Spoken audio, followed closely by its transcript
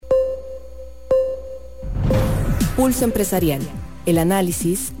Pulso Empresarial. El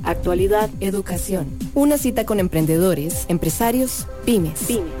análisis, actualidad, educación. Una cita con emprendedores, empresarios, pymes.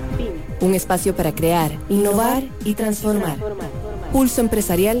 Un espacio para crear, innovar y transformar. Pulso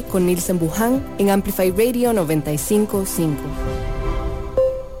Empresarial con Nilsen Buján en Amplify Radio 95.5.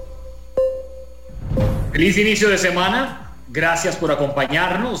 Feliz inicio de semana. Gracias por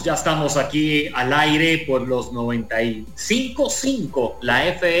acompañarnos. Ya estamos aquí al aire por los 95.5, la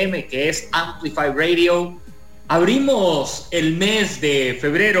FM, que es Amplify Radio. Abrimos el mes de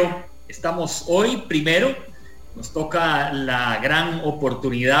febrero. Estamos hoy primero. Nos toca la gran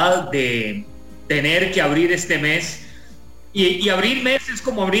oportunidad de tener que abrir este mes. Y abrir mes es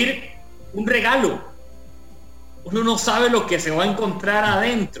como abrir un regalo. Uno no sabe lo que se va a encontrar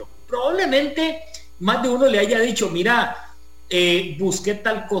adentro. Probablemente más de uno le haya dicho, mira, busqué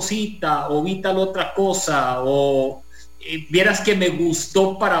tal cosita o vi tal otra cosa o vieras que me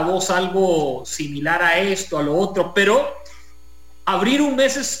gustó para vos algo similar a esto, a lo otro. Pero abrir un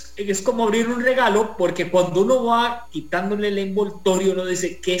mes es como abrir un regalo, porque cuando uno va quitándole el envoltorio, uno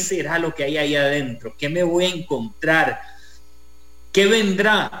dice, ¿qué será lo que hay ahí adentro? ¿Qué me voy a encontrar? ¿Qué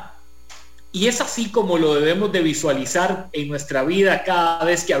vendrá? Y es así como lo debemos de visualizar en nuestra vida cada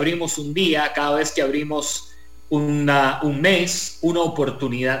vez que abrimos un día, cada vez que abrimos un mes, una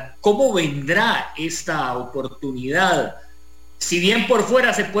oportunidad. ¿Cómo vendrá esta oportunidad? Si bien por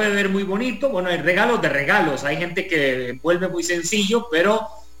fuera se puede ver muy bonito, bueno, hay regalos de regalos. Hay gente que envuelve muy sencillo, pero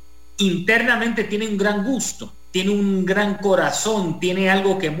internamente tiene un gran gusto, tiene un gran corazón, tiene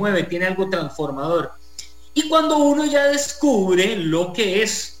algo que mueve, tiene algo transformador. Y cuando uno ya descubre lo que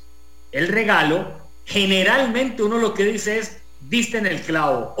es el regalo, generalmente uno lo que dice es, diste en el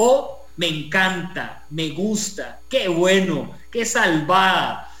clavo, o me encanta, me gusta, qué bueno, qué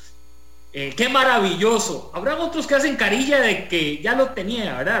salvada, qué maravilloso. Habrá otros que hacen carilla de que ya lo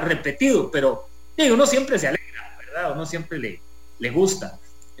tenía, ¿verdad? Repetido, pero uno siempre se alegra, ¿verdad? Uno siempre le gusta.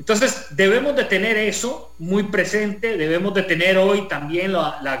 Entonces debemos de tener eso muy presente, debemos de tener hoy también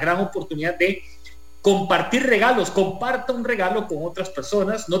la gran oportunidad de compartir regalos. Comparta un regalo con otras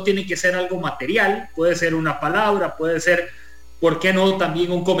personas. No tiene que ser algo material, puede ser una palabra, puede ser, ¿por qué no?,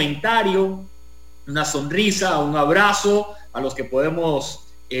 también un comentario, una sonrisa, un abrazo a los que podemos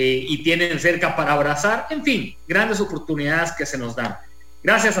y tienen cerca para abrazar. En fin, grandes oportunidades que se nos dan.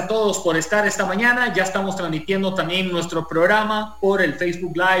 Gracias a todos por estar esta mañana. Ya estamos transmitiendo también nuestro programa por el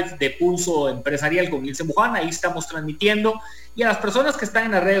Facebook Live de Pulso Empresarial con Nilsen Buján. Ahí estamos transmitiendo. Y a las personas que están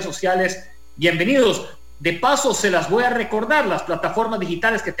en las redes sociales, bienvenidos. De paso, se las voy a recordar, las plataformas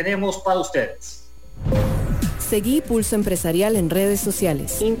digitales que tenemos para ustedes. Seguí Pulso Empresarial en redes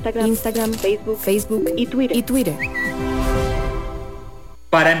sociales. Instagram, Facebook y Twitter.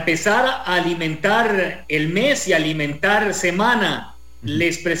 Para empezar a alimentar el mes y alimentar semana,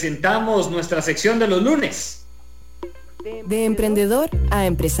 les presentamos nuestra sección de los lunes. De emprendedor a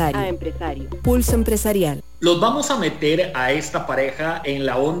empresario. Pulso Empresarial. Los vamos a meter a esta pareja en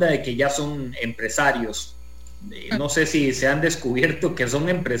la onda de que ya son empresarios. No sé si se han descubierto que son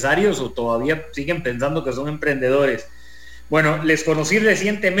empresarios o todavía siguen pensando que son emprendedores. Bueno, les conocí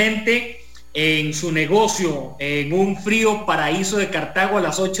recientemente en su negocio, en un frío paraíso de Cartago a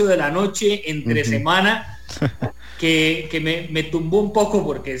las 8 de la noche entre semana, que me tumbó un poco,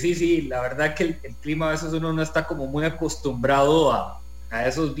 porque sí, la verdad que el clima a veces uno no está como muy acostumbrado a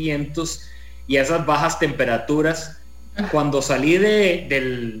esos vientos y a esas bajas temperaturas. Cuando salí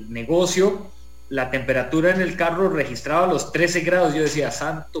del negocio, la temperatura en el carro registraba los 13 grados. Yo decía,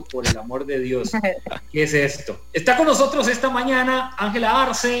 santo, por el amor de Dios, ¿qué es esto? Está con nosotros esta mañana Ángela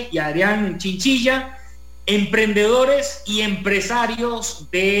Arce y Adrián Chinchilla, emprendedores y empresarios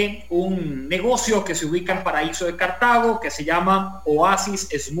de un negocio que se ubica en Paraíso de Cartago, que se llama Oasis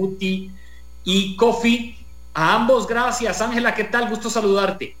Smoothie y Coffee. A ambos, gracias. Ángela, ¿qué tal? Gusto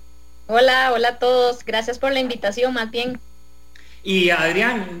saludarte. Hola a todos. Gracias por la invitación, más bien. Y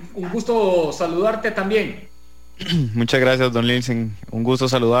Adrián, un gusto saludarte también. Muchas gracias, don Nilsen. Un gusto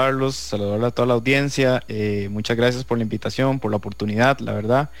saludar a toda la audiencia. Muchas gracias por la invitación, por la oportunidad, la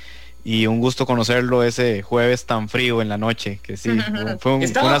verdad. Y un gusto conocerlo ese jueves tan frío en la noche, que sí, fue una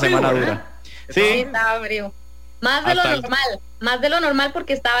frío, semana ¿verdad? dura. Sí, estaba frío. Más de lo normal,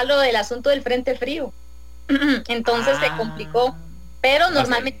 porque estaba lo del asunto del frente frío. Entonces se complicó, pero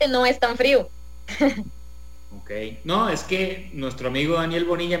normalmente no es tan frío. Ok, no, es que nuestro amigo Daniel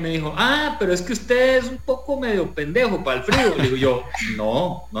Bonilla me dijo, pero es que usted es un poco medio pendejo para el frío. Le digo yo,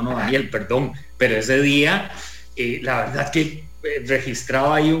 no, Daniel, perdón, pero ese día, la verdad que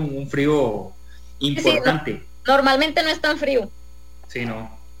registraba ahí un frío importante. Sí, normalmente no es tan frío. Sí,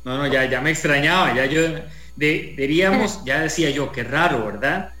 no, ya me extrañaba, ya yo diríamos, ya decía yo, qué raro,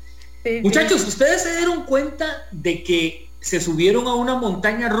 ¿verdad? Sí, Muchachos, sí. ¿ustedes se dieron cuenta de que se subieron a una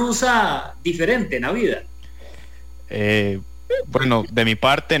montaña rusa diferente en la vida? Bueno, de mi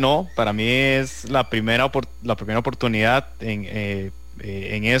parte no, para mí es la primera oportunidad en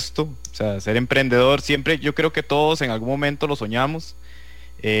esto, o sea, ser emprendedor. Siempre yo creo que todos en algún momento lo soñamos,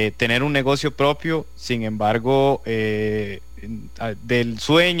 tener un negocio propio. Sin embargo, del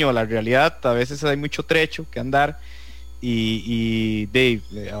sueño a la realidad a veces hay mucho trecho que andar, y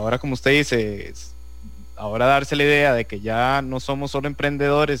Dave, ahora como usted dice, ahora darse la idea de que ya no somos solo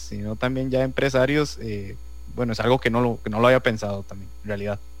emprendedores, sino también ya empresarios. Bueno, es algo que no lo había pensado también, en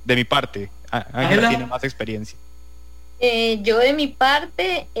realidad. De mi parte, Ángela tiene más experiencia. Yo de mi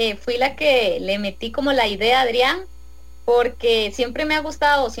parte fui la que le metí como la idea a Adrián, porque siempre me ha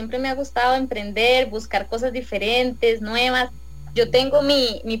gustado emprender, buscar cosas diferentes, nuevas. Yo tengo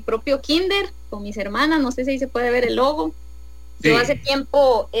mi propio kinder con mis hermanas, no sé si ahí se puede ver el logo. Sí. Yo hace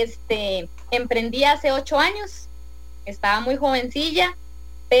tiempo emprendí hace 8 años, estaba muy jovencilla,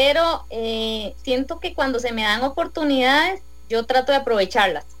 pero siento que cuando se me dan oportunidades, yo trato de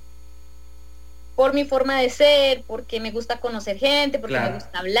aprovecharlas. Por mi forma de ser, porque me gusta conocer gente, porque me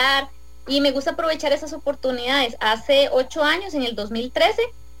gusta hablar, y me gusta aprovechar esas oportunidades. Hace 8 años, en el 2013,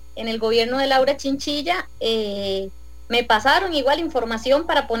 en el gobierno de Arce Chinchilla, me pasaron igual información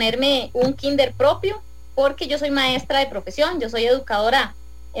para ponerme un kinder propio, porque yo soy maestra de profesión, yo soy educadora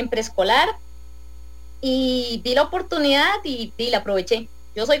en preescolar, y vi la oportunidad y la aproveché.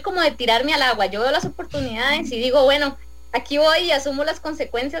 Yo soy como de tirarme al agua, yo veo las oportunidades y digo, bueno, aquí voy y asumo las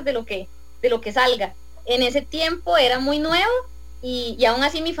consecuencias de lo que salga. En ese tiempo era muy nuevo y aún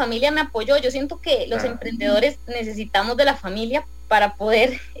así mi familia me apoyó. Yo siento que los emprendedores necesitamos de la familia para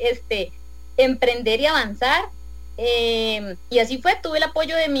poder emprender y avanzar. Y así fue, tuve el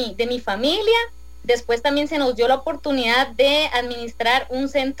apoyo de mi familia. Después también se nos dio la oportunidad de administrar un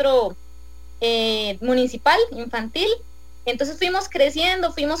centro municipal infantil. Entonces fuimos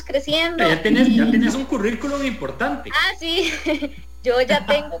creciendo. Ya tienes un currículum importante. Ah, sí. Yo ya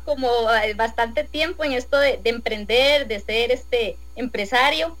tengo como bastante tiempo en esto de emprender, de ser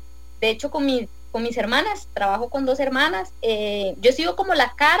empresario. De hecho, con mis hermanas, trabajo con 2 hermanas. Yo sigo como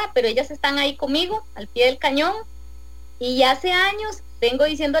la cara, pero ellas están ahí conmigo, al pie del cañón. Y hace años vengo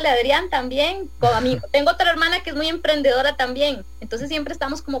diciéndole a Adrián también, tengo otra hermana que es muy emprendedora también. Entonces siempre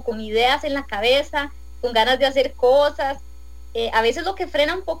estamos como con ideas en la cabeza, con ganas de hacer cosas. A veces lo que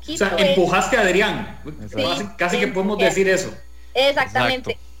frena un poquito. O sea, empujaste a Adrián. Sí, casi que podemos decir eso.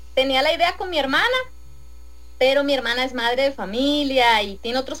 Exactamente. Exacto. Tenía la idea con mi hermana, pero mi hermana es madre de familia y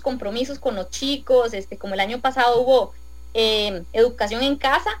tiene otros compromisos con los chicos. Como el año pasado hubo educación en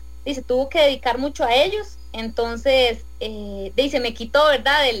casa, y se tuvo que dedicar mucho a ellos. Entonces, se me quitó,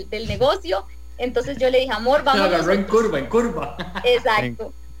 ¿verdad?, del negocio. Entonces yo le dije, amor, vamos. Se agarró en curva.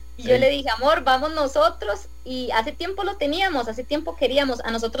 Exacto. Y yo le dije, amor, vamos nosotros. Y hace tiempo lo teníamos, hace tiempo queríamos. A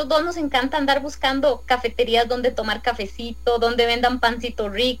nosotros 2 nos encanta andar buscando cafeterías donde tomar cafecito, donde vendan pancito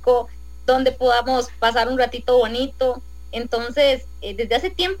rico, donde podamos pasar un ratito bonito. Entonces, desde hace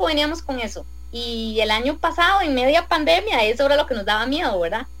tiempo veníamos con eso. Y el año pasado, en media pandemia, eso era lo que nos daba miedo,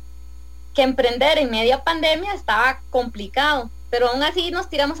 ¿verdad? Que emprender en media pandemia estaba complicado, pero aún así nos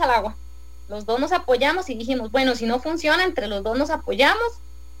tiramos al agua. Los 2 nos apoyamos y dijimos, bueno, si no funciona, entre los 2 nos apoyamos,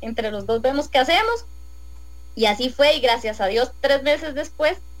 entre los 2 vemos qué hacemos. Y así fue, y gracias a Dios 3 meses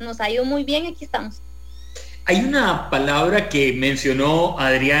después nos ha ido muy bien, aquí estamos. Hay una palabra que mencionó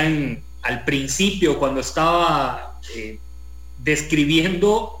Adrián al principio cuando estaba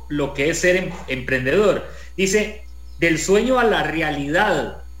describiendo lo que es ser emprendedor. Dice, del sueño a la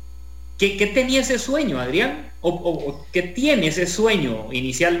realidad. ¿Qué tenía ese sueño, Adrián? ¿O qué tiene ese sueño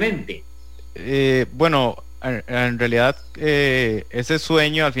inicialmente? Bueno, en realidad ese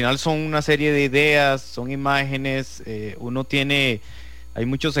sueño al final son una serie de ideas, son imágenes. Hay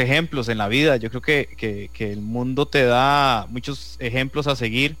muchos ejemplos en la vida. Yo creo que el mundo te da muchos ejemplos a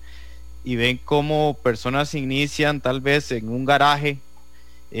seguir, y ven cómo personas inician tal vez en un garaje,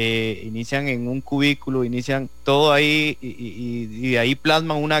 inician en un cubículo, inician todo ahí, y de ahí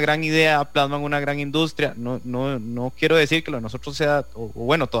plasman una gran idea, plasman una gran industria. No quiero decir que lo de nosotros sea, o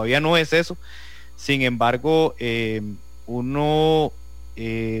bueno, todavía no es eso. Sin embargo, uno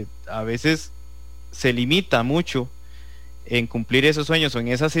a veces se limita mucho en cumplir esos sueños o en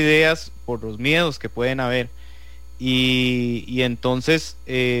esas ideas por los miedos que pueden haber, y entonces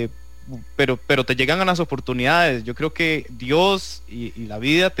pero te llegan a las oportunidades. Yo creo que Dios y la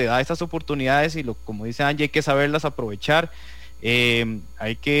vida te da esas oportunidades, y como dice Angie, hay que saberlas aprovechar.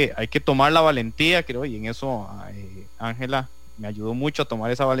 Hay que tomar la valentía, creo, y en eso Ángela me ayudó mucho a tomar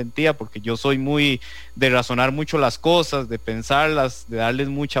esa valentía, porque yo soy muy de razonar mucho las cosas, de pensarlas, de darles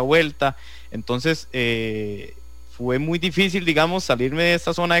mucha vuelta. Entonces fue muy difícil, digamos, salirme de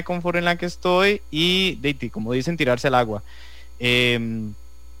esta zona de confort en la que estoy y, como dicen, tirarse al agua.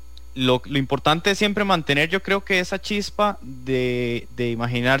 Lo importante es siempre mantener, yo creo que esa chispa de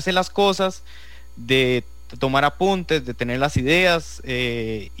imaginarse las cosas, de tomar apuntes, de tener las ideas,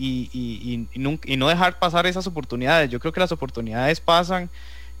 y no dejar pasar esas oportunidades. Yo creo que las oportunidades pasan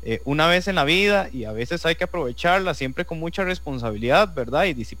una vez en la vida, y a veces hay que aprovecharlas, siempre con mucha responsabilidad, ¿verdad?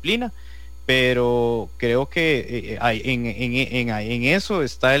 Y disciplina, pero creo que en eso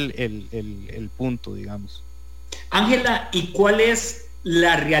está el punto, digamos. Ángela, ¿y cuál es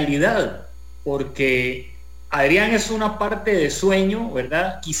la realidad? Porque Adrián es una parte de sueño,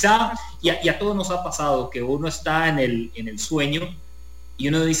 ¿verdad? Quizá, y a todos nos ha pasado que uno está en el sueño y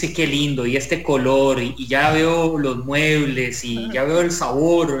uno dice qué lindo, y este color, y ya veo los muebles, y ya veo el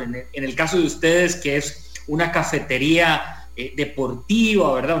sabor, en el caso de ustedes, que es una cafetería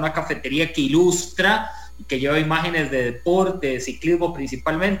deportiva, ¿verdad? Una cafetería que ilustra, que lleva imágenes de deporte, de ciclismo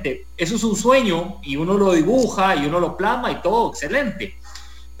principalmente. Eso es un sueño, y uno lo dibuja, y uno lo plasma, y todo, excelente.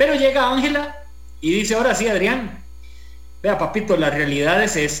 Pero llega Ángela y dice, ahora sí, Adrián, vea, papito, la realidad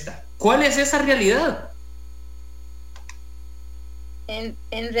es esta. ¿Cuál es esa realidad?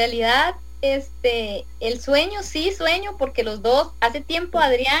 En realidad, el sueño, sí sueño, porque los dos, hace tiempo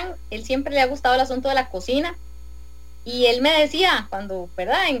Adrián, él siempre le ha gustado el asunto de la cocina, y él me decía, cuando,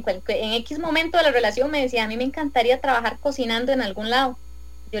 ¿verdad? En X momento de la relación me decía, a mí me encantaría trabajar cocinando en algún lado.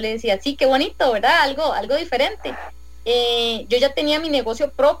 Yo le decía, sí, qué bonito, ¿verdad? Algo diferente. Yo ya tenía mi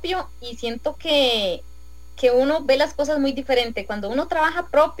negocio propio, y siento que uno ve las cosas muy diferente. Cuando uno trabaja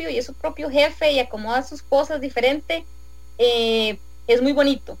propio y es su propio jefe y acomoda sus cosas diferente, es muy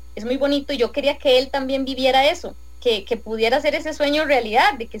bonito, y yo quería que él también viviera eso, que pudiera hacer ese sueño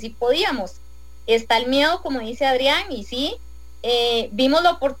realidad, de que sí podíamos. Está el miedo, como dice Adrián, y sí, vimos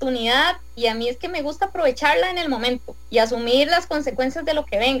la oportunidad, y a mí es que me gusta aprovecharla en el momento y asumir las consecuencias de lo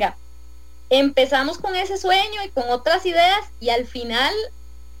que venga. Empezamos con ese sueño y con otras ideas, y al final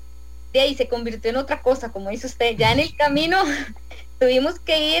de ahí se convirtió en otra cosa, como dice usted. Ya en el camino tuvimos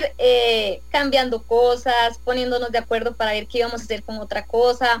que ir cambiando cosas, poniéndonos de acuerdo para ver qué íbamos a hacer con otra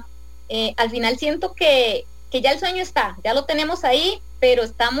cosa. Al final siento que ya el sueño está, ya lo tenemos ahí, pero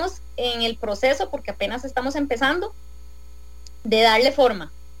estamos en el proceso, porque apenas estamos empezando, de darle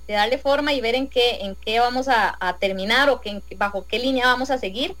forma y ver en qué vamos a terminar, o bajo qué línea vamos a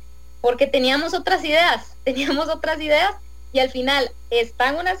seguir, porque teníamos otras ideas, y al final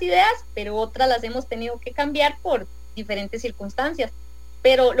están unas ideas, pero otras las hemos tenido que cambiar por diferentes circunstancias.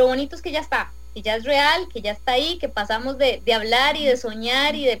 Pero lo bonito es que ya está, que ya es real, que ya está ahí, que pasamos de hablar y de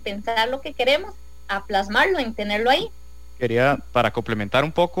soñar y de pensar lo que queremos a plasmarlo, en tenerlo ahí. Quería, para complementar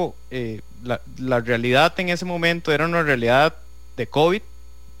un poco, la realidad en ese momento era una realidad de COVID,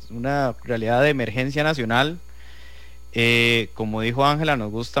 una realidad de emergencia nacional. Como dijo Ángela, nos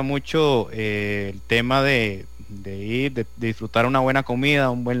gusta mucho el tema de ir, de disfrutar una buena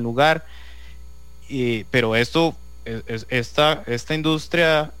comida, un buen lugar, pero esta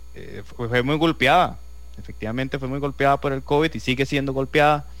industria fue muy golpeada, efectivamente fue muy golpeada por el COVID y sigue siendo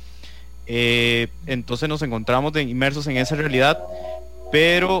golpeada. Entonces nos encontramos inmersos en esa realidad,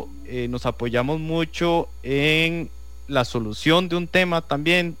 pero nos apoyamos mucho en la solución de un tema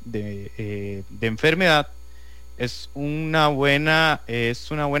también de enfermedad. Es una buena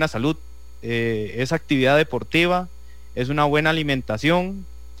salud, es actividad deportiva, es una buena alimentación.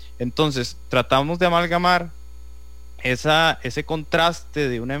 Entonces tratamos de amalgamar ese contraste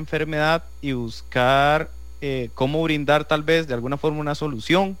de una enfermedad y buscar cómo brindar tal vez de alguna forma una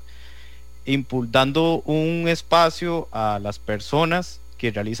solución, dando un espacio a las personas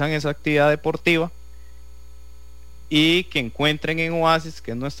que realizan esa actividad deportiva y que encuentren en Oasis,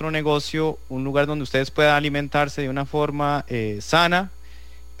 que es nuestro negocio, un lugar donde ustedes puedan alimentarse de una forma sana,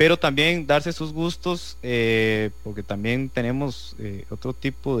 pero también darse sus gustos, porque también tenemos otro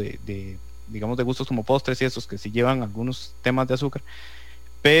tipo de gustos como postres y esos que sí llevan algunos temas de azúcar,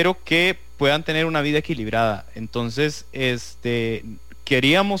 pero que puedan tener una vida equilibrada. Entonces,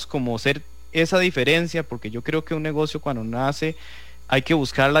 queríamos como ser esa diferencia, porque yo creo que un negocio cuando nace hay que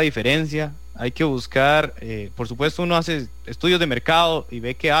buscar la diferencia, hay que buscar, por supuesto uno hace estudios de mercado y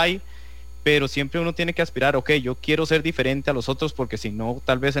ve que hay, pero siempre uno tiene que aspirar, ok, yo quiero ser diferente a los otros, porque si no,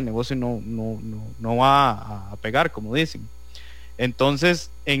 tal vez el negocio no va a pegar, como dicen. Entonces,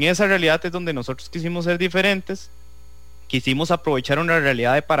 en esa realidad es donde nosotros quisimos ser diferentes, quisimos aprovechar una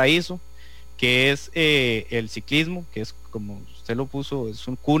realidad de paraíso, que es el ciclismo, que es como usted lo puso, es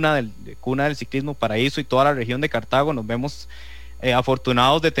un cuna del ciclismo, Paraíso y toda la región de Cartago. Nos vemos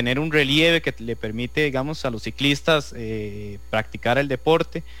afortunados de tener un relieve que le permite, digamos, a los ciclistas practicar el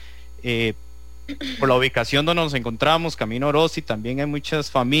deporte. Por la ubicación donde nos encontramos, Camino Orosi, también hay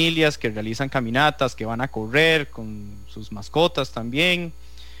muchas familias que realizan caminatas, que van a correr con sus mascotas también.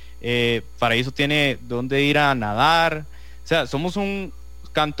 Paraíso tiene donde ir a nadar. O sea, somos un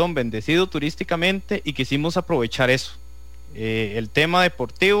cantón bendecido turísticamente y quisimos aprovechar eso. El tema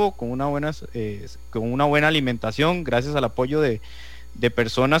deportivo con una buena alimentación, gracias al apoyo de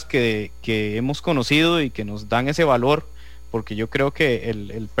personas que hemos conocido y que nos dan ese valor, porque yo creo que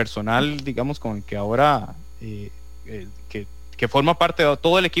el personal, digamos, con el que ahora que forma parte de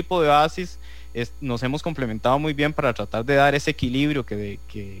todo el equipo de Oasis, nos hemos complementado muy bien para tratar de dar ese equilibrio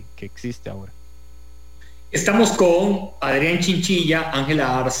que existe ahora. Estamos con Adrián Chinchilla,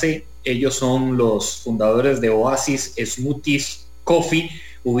 Ángela Arce. Ellos son los fundadores de Oasis Smoothies Coffee,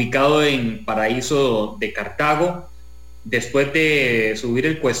 ubicado en Paraíso de Cartago. Después de subir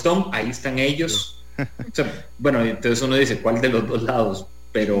el cuestón, ahí están ellos. O sea, bueno, entonces uno dice cuál de los dos lados,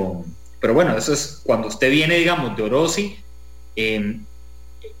 pero bueno, eso es cuando usted viene, digamos, de Orosi.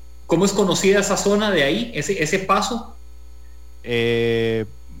 ¿Cómo es conocida esa zona de ahí, ese paso?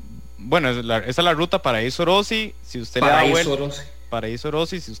 Bueno, esa es la ruta Paraíso Orosi. Si usted Paraíso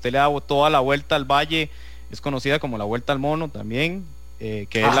Orosi, si usted le da toda la vuelta al valle, es conocida como la Vuelta al Mono también,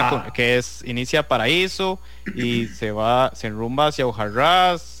 inicia Paraíso y se enrumba hacia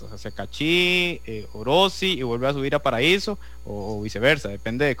Ujarrás, hacia Cachí, Orosi, y vuelve a subir a Paraíso, o viceversa,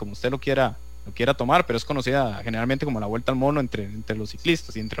 depende de cómo usted lo quiera tomar, pero es conocida generalmente como la Vuelta al Mono entre los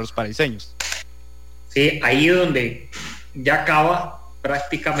ciclistas y entre los paraiseños. Sí, ahí donde ya acaba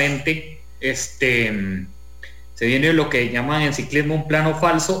prácticamente, se viene lo que llaman en ciclismo un plano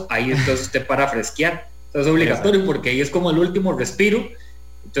falso. Ahí entonces usted para fresquear, entonces es obligatorio porque ahí es como el último respiro,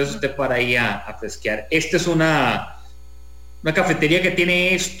 entonces usted para ahí a fresquear. Esta es una cafetería que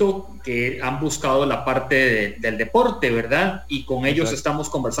tiene esto, que han buscado la parte del deporte, ¿verdad? Y con ellos estamos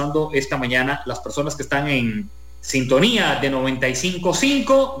conversando esta mañana, las personas que están en sintonía de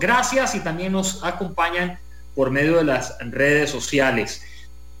 95.5, gracias, y también nos acompañan por medio de las redes sociales.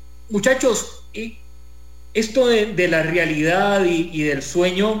 Muchachos, esto de la realidad y del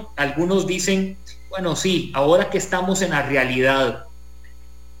sueño, algunos dicen, bueno, sí, ahora que estamos en la realidad,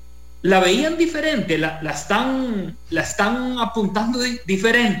 la veían diferente, la están apuntando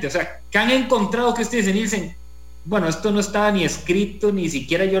diferente, o sea, que han encontrado que ustedes dicen, bueno, esto no estaba ni escrito, ni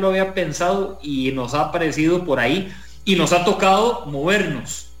siquiera yo lo había pensado, y nos ha aparecido por ahí y nos ha tocado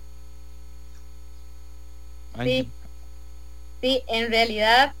movernos. Sí, en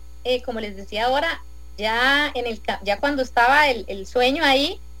realidad, como les decía ahora, ya cuando estaba el sueño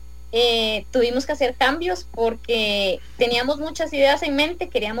ahí, tuvimos que hacer cambios porque teníamos muchas ideas en mente,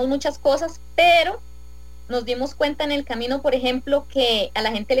 queríamos muchas cosas, pero nos dimos cuenta en el camino, por ejemplo, que a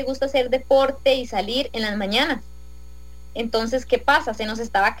la gente le gusta hacer deporte y salir en las mañanas. Entonces, ¿qué pasa? Se nos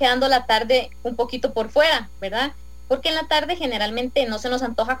estaba quedando la tarde un poquito por fuera, ¿verdad? Porque en la tarde generalmente no se nos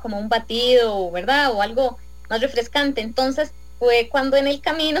antoja como un batido, ¿verdad? O algo más refrescante. Entonces fue cuando en el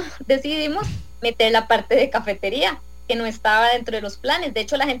camino decidimos meter la parte de cafetería, que no estaba dentro de los planes. De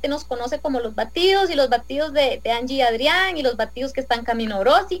hecho, la gente nos conoce como los batidos, y los batidos de Angie y Adrián, y los batidos que están camino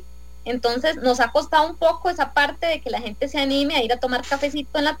Orosi. Entonces nos ha costado un poco esa parte de que la gente se anime a ir a tomar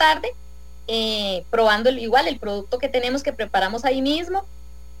cafecito en la tarde, probando igual el producto que tenemos, que preparamos ahí mismo,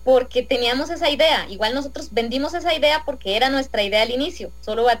 porque teníamos esa idea. Igual nosotros vendimos esa idea porque era nuestra idea al inicio,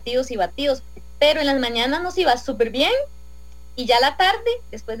 solo batidos y batidos, pero en las mañanas nos iba súper bien, y ya la tarde,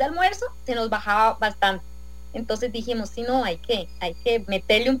 después de almuerzo, se nos bajaba bastante. Entonces dijimos, sí, no, hay que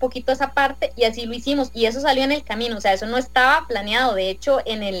meterle un poquito a esa parte, y así lo hicimos, y eso salió en el camino. O sea, eso no estaba planeado. De hecho,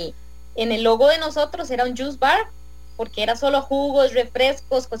 en el logo de nosotros era un juice bar, porque era solo jugos,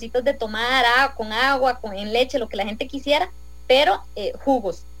 refrescos, cositas de tomar, con agua, en leche, lo que la gente quisiera, pero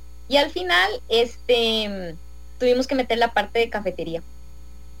jugos. Y al final tuvimos que meter la parte de cafetería.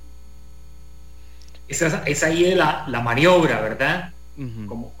 Es ahí la maniobra, ¿verdad?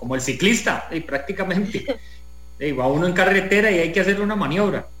 Uh-huh. Como el ciclista, prácticamente. Va uno en carretera y hay que hacer una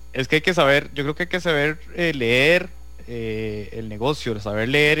maniobra. Es que hay que saber, yo creo que hay que saber leer el negocio, saber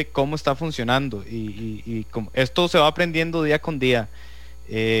leer cómo está funcionando, y esto se va aprendiendo día con día.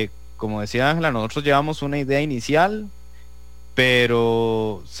 Como decía Ángela, nosotros llevamos una idea inicial,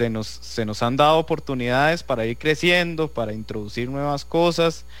 pero se nos han dado oportunidades para ir creciendo, para introducir nuevas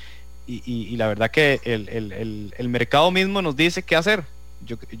cosas, y la verdad que el mercado mismo nos dice qué hacer.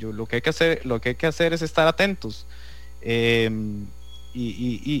 Yo lo que hay que hacer es estar atentos, y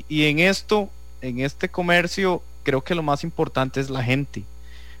en este comercio creo que lo más importante es la gente.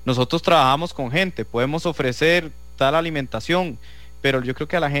 Nosotros trabajamos con gente, podemos ofrecer tal alimentación, pero yo creo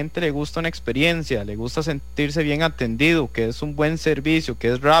que a la gente le gusta una experiencia, le gusta sentirse bien atendido, que es un buen servicio, que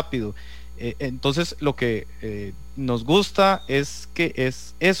es rápido. Entonces lo que nos gusta es que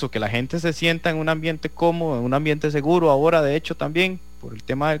es eso, que la gente se sienta en un ambiente cómodo, en un ambiente seguro, ahora de hecho también por el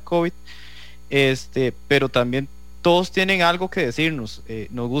tema del COVID, pero también todos tienen algo que decirnos.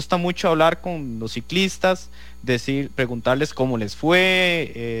 Nos gusta mucho hablar con los ciclistas, preguntarles cómo les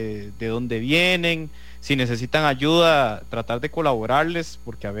fue, de dónde vienen, si necesitan ayuda, tratar de colaborarles,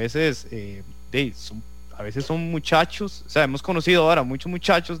 porque a veces son muchachos, o sea, hemos conocido ahora muchos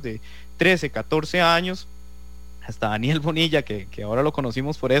muchachos de 13, 14 años, hasta Daniel Bonilla, que ahora lo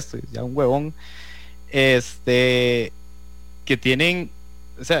conocimos por esto, ya un huevón, que tienen,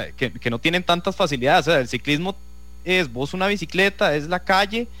 o sea, que no tienen tantas facilidades. O sea, el ciclismo es vos una bicicleta, es la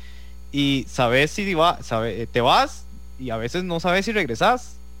calle, y sabes si te vas, y a veces no sabes si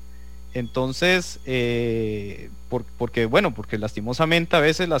regresás. Entonces, porque lastimosamente a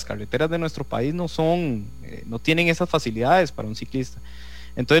veces las carreteras de nuestro país no tienen esas facilidades para un ciclista.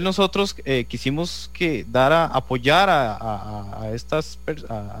 Entonces nosotros quisimos apoyar a estos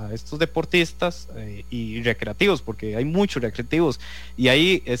deportistas y recreativos, porque hay muchos recreativos, y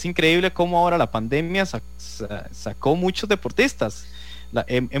ahí es increíble cómo ahora la pandemia sacó muchos deportistas.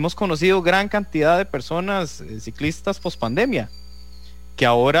 Hemos conocido gran cantidad de personas, ciclistas post pandemia, que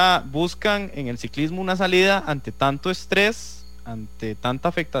ahora buscan en el ciclismo una salida ante tanto estrés, ante tanta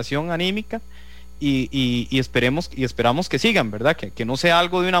afectación anímica, y esperamos que sigan, ¿verdad? Que no sea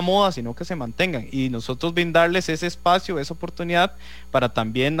algo de una moda, sino que se mantengan, y nosotros brindarles ese espacio, esa oportunidad para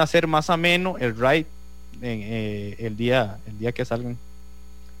también hacer más ameno el ride el día que salgan.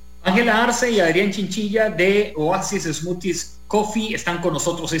 Ángela Arce y Adrián Chinchilla de Oasis Smoothies Coffee están con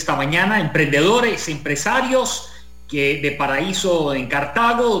nosotros esta mañana, emprendedores, empresarios de Paraíso en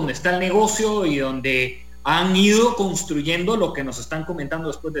Cartago, donde está el negocio y donde han ido construyendo lo que nos están comentando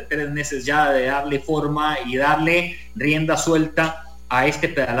después de 3 meses ya de darle forma y darle rienda suelta a este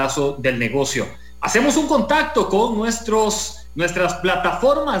pedazo del negocio. Hacemos un contacto con nuestras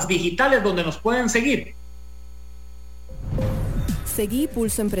plataformas digitales donde nos pueden seguir. Seguí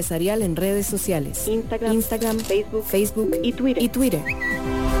Pulso Empresarial en redes sociales. Instagram, Facebook y Twitter.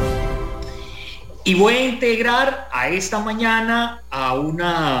 Y voy a integrar a esta mañana a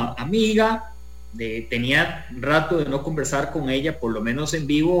una amiga. Tenía rato de no conversar con ella, por lo menos en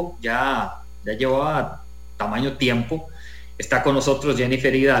vivo, ya llevaba tamaño tiempo. Está con nosotros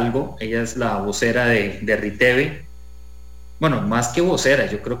Jennifer Hidalgo, ella es la vocera de Riteve. Bueno, más que vocera,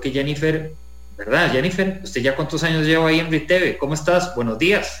 yo creo que Jennifer, ¿verdad? Jennifer, ¿usted ya cuántos años lleva ahí en Riteve? ¿Cómo estás? Buenos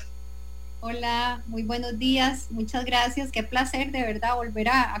días. Hola, muy buenos días, muchas gracias, qué placer de verdad volver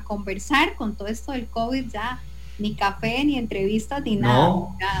a conversar con todo esto del COVID, ya ni café, ni entrevistas, ni nada.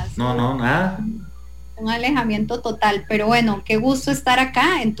 Nada. Un alejamiento total, pero bueno, qué gusto estar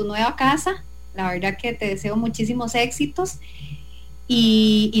acá en tu nueva casa, la verdad que te deseo muchísimos éxitos,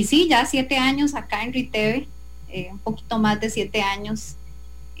 y sí, ya 7 años acá en Riteve, un poquito más de 7 años,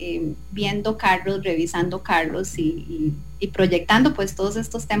 viendo carros, revisando carros y proyectando pues todos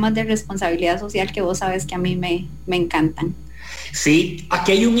estos temas de responsabilidad social que vos sabes que a mí me encantan. Sí,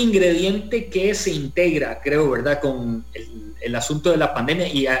 aquí hay un ingrediente que se integra, creo, ¿verdad? Con el asunto de la pandemia,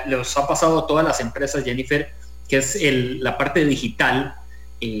 y les ha pasado a todas las empresas, Jennifer, que es la parte digital,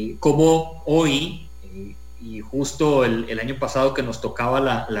 como hoy, y justo el año pasado que nos tocaba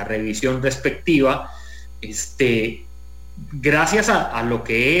la revisión respectiva, gracias a lo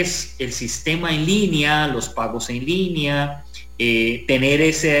que es el sistema en línea, los pagos en línea, tener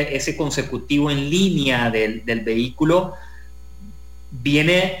ese consecutivo en línea del vehículo,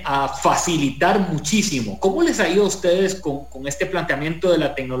 viene a facilitar muchísimo. ¿Cómo les ha ido a ustedes con este planteamiento de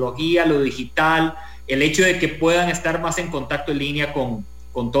la tecnología, lo digital, el hecho de que puedan estar más en contacto en línea con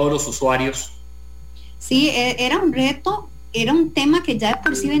todos los usuarios? Sí, era un reto, era un tema que ya de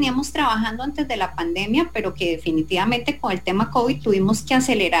por sí veníamos trabajando antes de la pandemia, pero que definitivamente con el tema COVID tuvimos que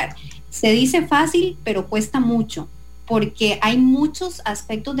acelerar. Se dice fácil, pero cuesta mucho, porque hay muchos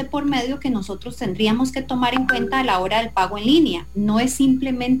aspectos de por medio que nosotros tendríamos que tomar en cuenta a la hora del pago en línea. No es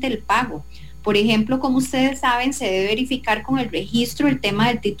simplemente el pago. Por ejemplo, como ustedes saben, se debe verificar con el registro el tema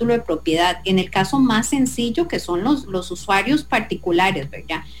del título de propiedad. En el caso más sencillo, que son los usuarios particulares,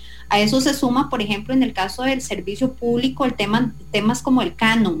 ¿verdad? A eso se suma, por ejemplo, en el caso del servicio público, temas como el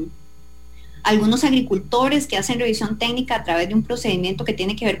canon. Algunos agricultores que hacen revisión técnica a través de un procedimiento que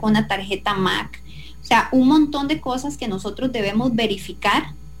tiene que ver con una tarjeta MAC. O sea, un montón de cosas que nosotros debemos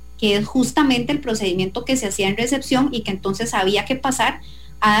verificar, que es justamente el procedimiento que se hacía en recepción y que entonces había que pasar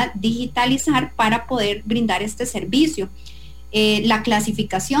a digitalizar para poder brindar este servicio. La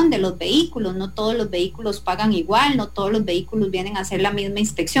clasificación de los vehículos, no todos los vehículos pagan igual, no todos los vehículos vienen a hacer la misma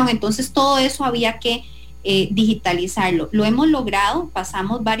inspección, entonces todo eso había que digitalizarlo. Lo hemos logrado,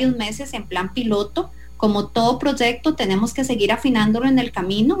 pasamos varios meses en plan piloto. Como todo proyecto tenemos que seguir afinándolo en el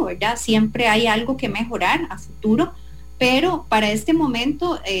camino, ¿verdad? Siempre hay algo que mejorar a futuro, pero para este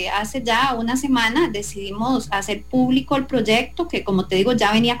momento, hace ya una semana decidimos hacer público el proyecto, que como te digo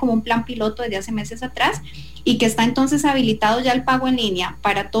ya venía como un plan piloto desde hace meses atrás, y que está entonces habilitado ya el pago en línea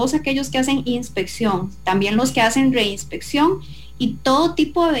para todos aquellos que hacen inspección, también los que hacen reinspección y todo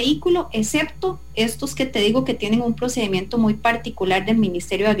tipo de vehículo, excepto estos que te digo que tienen un procedimiento muy particular del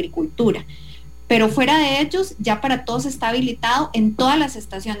Ministerio de Agricultura. Pero fuera de ellos, ya para todos está habilitado en todas las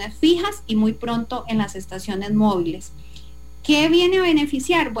estaciones fijas y muy pronto en las estaciones móviles. ¿Qué viene a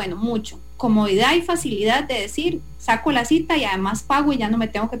beneficiar? Bueno, mucho. Comodidad y facilidad de decir, saco la cita y además pago y ya no me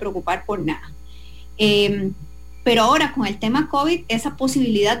tengo que preocupar por nada. Pero ahora con el tema COVID, esa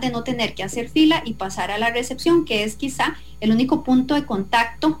posibilidad de no tener que hacer fila y pasar a la recepción, que es quizá el único punto de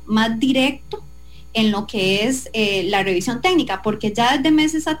contacto más directo en lo que es la revisión técnica, porque ya desde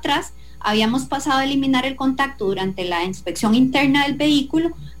meses atrás habíamos pasado a eliminar el contacto durante la inspección interna del vehículo,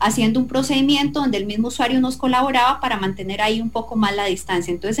 haciendo un procedimiento donde el mismo usuario nos colaboraba para mantener ahí un poco más la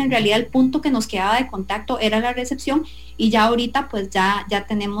distancia. Entonces, en realidad, el punto que nos quedaba de contacto era la recepción y ya ahorita pues ya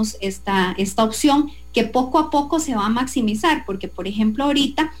tenemos esta opción que poco a poco se va a maximizar, porque por ejemplo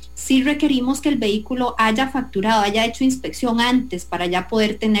ahorita sí requerimos que el vehículo haya facturado, haya hecho inspección antes para ya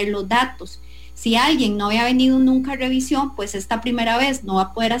poder tener los datos. Si alguien no había venido nunca a revisión, pues esta primera vez no va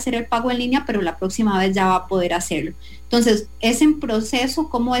a poder hacer el pago en línea, pero la próxima vez ya va a poder hacerlo. Entonces, es en proceso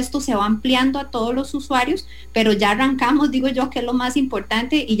cómo esto se va ampliando a todos los usuarios, pero ya arrancamos, digo yo, que es lo más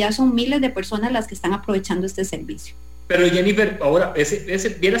importante y ya son miles de personas las que están aprovechando este servicio. Pero Jennifer, ahora,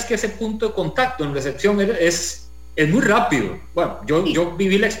 vieras que ese punto de contacto en recepción es muy rápido. Bueno, yo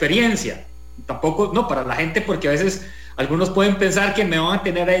viví la experiencia. Tampoco, no, para la gente, porque a veces algunos pueden pensar que me van a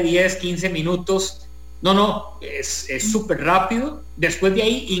tener ahí 10, 15 minutos. No, es súper rápido. Después de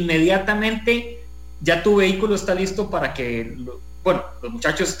ahí, inmediatamente, ya tu vehículo está listo para que, los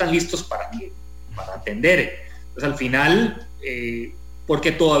muchachos están listos para atender. Entonces, al final,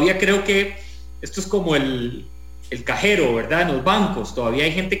 porque todavía creo que esto es como el cajero, ¿verdad? En los bancos, todavía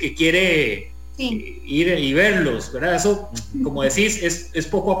hay gente que quiere ir y verlos, ¿verdad? Eso, como decís, es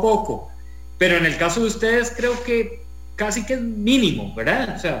poco a poco. Pero en el caso de ustedes, creo que casi que es mínimo,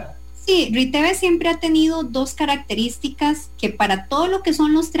 ¿verdad? O sea, sí, RITEVE siempre ha tenido dos características que para todo lo que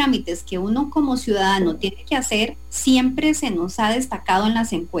son los trámites que uno como ciudadano tiene que hacer, siempre se nos ha destacado en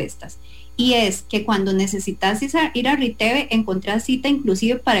las encuestas. Y es que cuando necesitas ir a RITEVE, encontrás cita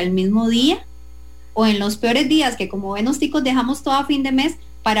inclusive para el mismo día, o en los peores días, que como buenos ticos dejamos todo a fin de mes,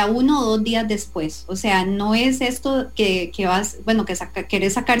 para 1 o 2 días después. O sea, no es esto que vas,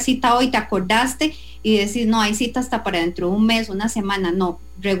 querés sacar cita hoy, te acordaste y decís, no, hay cita hasta para dentro de un mes, una semana. No,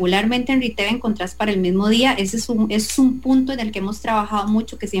 regularmente en RITEVE encontrás para el mismo día. Ese es un punto en el que hemos trabajado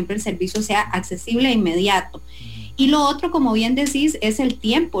mucho, que siempre el servicio sea accesible e inmediato. Y lo otro, como bien decís, es el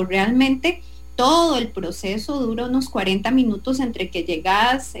tiempo. Realmente todo el proceso dura unos 40 minutos entre que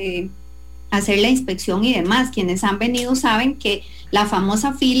llegas hacer la inspección y demás. Quienes han venido saben que la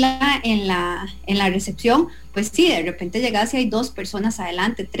famosa fila en la recepción, pues sí, de repente llegas y hay 2 personas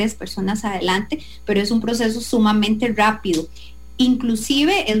adelante, 3 personas adelante, pero es un proceso sumamente rápido.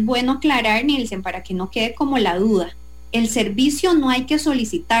 Inclusive es bueno aclarar, Nielsen, para que no quede como la duda, el servicio no hay que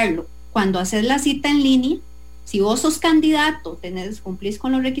solicitarlo. Cuando haces la cita en línea, si vos sos candidato, cumplís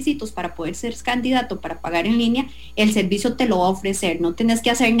con los requisitos para poder ser candidato para pagar en línea, el servicio te lo va a ofrecer. No tenés que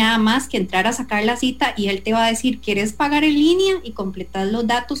hacer nada más que entrar a sacar la cita y él te va a decir, ¿quieres pagar en línea? Y completar los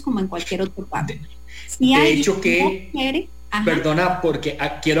datos como en cualquier otro pago. Si de hecho que, no quiere, perdona, porque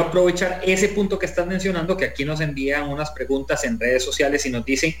quiero aprovechar ese punto que estás mencionando, que aquí nos envían unas preguntas en redes sociales y nos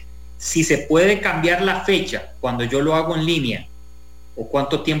dicen si se puede cambiar la fecha cuando yo lo hago en línea o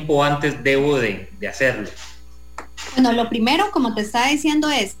cuánto tiempo antes debo de hacerlo. Bueno, lo primero, como te estaba diciendo,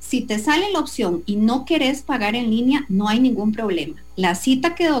 es, si te sale la opción y no querés pagar en línea, no hay ningún problema. La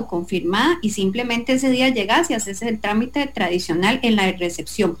cita quedó confirmada y simplemente ese día llegas y haces el trámite tradicional en la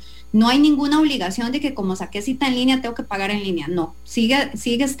recepción. No hay ninguna obligación de que como saqué cita en línea, tengo que pagar en línea. No, sigue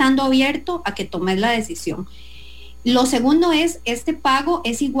estando abierto a que tomes la decisión. Lo segundo es, este pago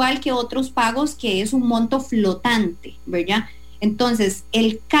es igual que otros pagos, que es un monto flotante, ¿verdad? Entonces,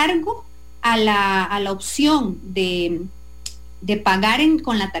 el cargo a la opción de pagar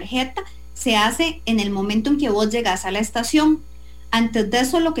con la tarjeta se hace en el momento en que vos llegas a la estación. Antes de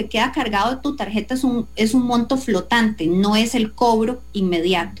eso, lo que queda cargado de tu tarjeta es un monto flotante, no es el cobro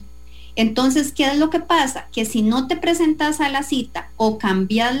inmediato. Entonces, ¿qué es lo que pasa? Que si no te presentas a la cita o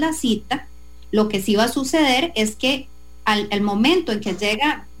cambias la cita, lo que sí va a suceder es que al momento en que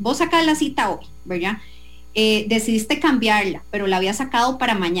llega, vos sacas la cita hoy, ¿verdad? Decidiste cambiarla, pero la había sacado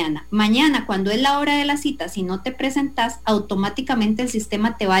para mañana. Mañana, cuando es la hora de la cita, si no te presentas, automáticamente el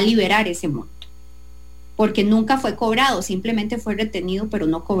sistema te va a liberar ese monto, porque nunca fue cobrado, simplemente fue retenido, pero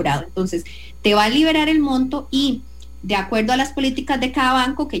no cobrado. Entonces, te va a liberar el monto y de acuerdo a las políticas de cada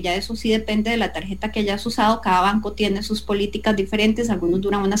banco, que ya eso sí depende de la tarjeta que hayas usado, cada banco tiene sus políticas diferentes, algunos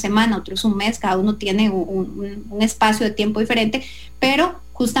duran una semana, otros un mes, cada uno tiene un espacio de tiempo diferente, pero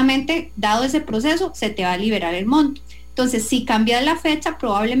justamente dado ese proceso se te va a liberar el monto. Entonces, si cambias la fecha,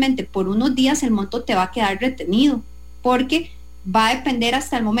 probablemente por unos días el monto te va a quedar retenido, porque va a depender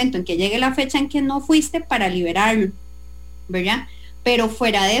hasta el momento en que llegue la fecha en que no fuiste para liberarlo, ¿verdad? Pero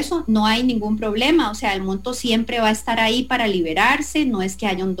fuera de eso no hay ningún problema, o sea, el monto siempre va a estar ahí para liberarse, no es que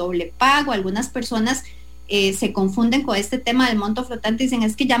haya un doble pago. Algunas personas se confunden con este tema del monto flotante y dicen,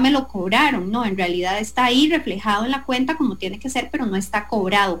 es que ya me lo cobraron. No, en realidad está ahí reflejado en la cuenta como tiene que ser, pero no está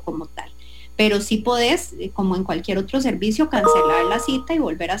cobrado como tal. Pero sí podés, como en cualquier otro servicio, cancelar la cita y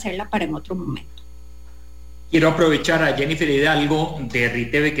volver a hacerla para en otro momento. Quiero aprovechar a Jennifer Hidalgo de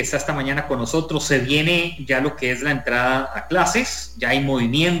RITEVE, que está esta mañana con nosotros. Se viene ya lo que es la entrada a clases, ya hay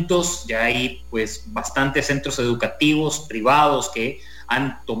movimientos, ya hay pues bastantes centros educativos privados que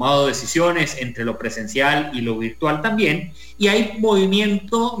han tomado decisiones entre lo presencial y lo virtual también, y hay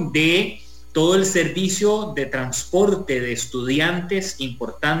movimiento de todo el servicio de transporte de estudiantes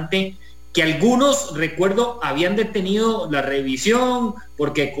importante, que algunos, recuerdo, habían detenido la revisión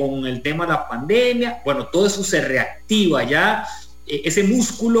porque con el tema de la pandemia, bueno, todo eso se reactiva ya, ese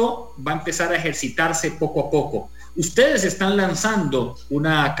músculo va a empezar a ejercitarse poco a poco. Ustedes están lanzando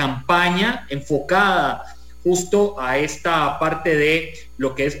una campaña enfocada justo a esta parte de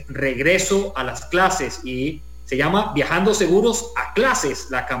lo que es regreso a las clases y se llama Viajando Seguros a Clases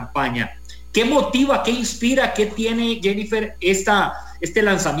la campaña. ¿Qué motiva, qué inspira, qué tiene, Jennifer, este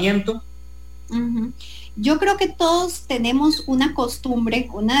lanzamiento? Uh-huh. Yo creo que todos tenemos una costumbre,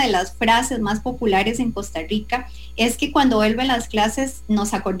 una de las frases más populares en Costa Rica es que cuando vuelven las clases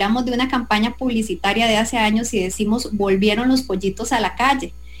nos acordamos de una campaña publicitaria de hace años y decimos, volvieron los pollitos a la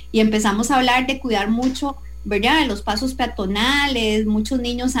calle, y empezamos a hablar de cuidar mucho, ¿verdad?, de los pasos peatonales, muchos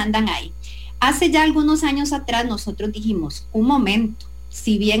niños andan ahí. Hace ya algunos años atrás nosotros dijimos, un momento,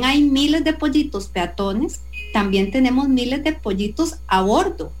 si bien hay miles de pollitos peatones, también tenemos miles de pollitos a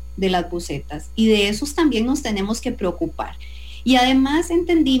bordo de las busetas, y de esos también nos tenemos que preocupar. Y además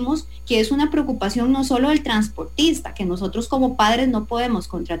entendimos que es una preocupación no solo del transportista, que nosotros como padres no podemos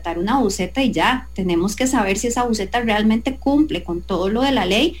contratar una buseta y ya, tenemos que saber si esa buseta realmente cumple con todo lo de la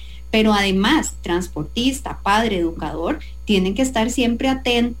ley, pero además transportista, padre, educador, tienen que estar siempre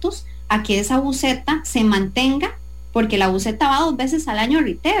atentos a que esa buseta se mantenga, porque la buseta va 2 veces al año a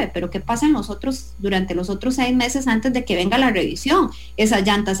RITEVE, pero ¿qué pasa durante los otros 6 meses antes de que venga la revisión? Esas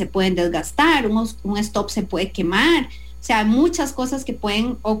llantas se pueden desgastar, un stop se puede quemar, o sea, muchas cosas que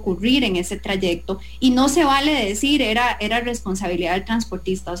pueden ocurrir en ese trayecto, y no se vale decir era responsabilidad del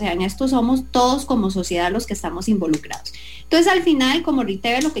transportista. O sea, en esto somos todos como sociedad los que estamos involucrados. Entonces, al final, como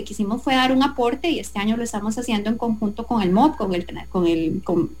RITEVE, lo que quisimos fue dar un aporte, y este año lo estamos haciendo en conjunto con el MOP, con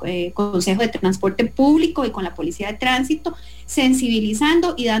el Consejo de Transporte Público y con la Policía de Tránsito,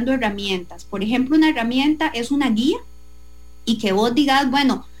 sensibilizando y dando herramientas. Por ejemplo, una herramienta es una guía, y que vos digas,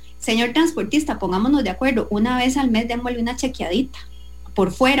 bueno, señor transportista, pongámonos de acuerdo, una vez al mes démosle una chequeadita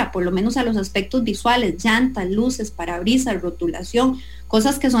por fuera, por lo menos a los aspectos visuales, llantas, luces, parabrisas, rotulación,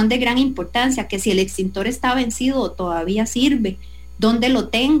 cosas que son de gran importancia, que si el extintor está vencido o todavía sirve, ¿dónde lo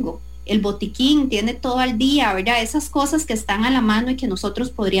tengo? El botiquín tiene todo al día, ¿verdad? Esas cosas que están a la mano y que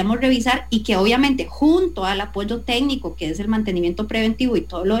nosotros podríamos revisar, y que obviamente junto al apoyo técnico, que es el mantenimiento preventivo y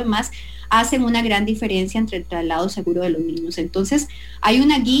todo lo demás, hacen una gran diferencia entre el traslado seguro de los niños. Entonces, hay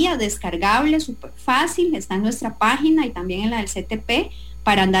una guía descargable, súper fácil, está en nuestra página y también en la del CTP,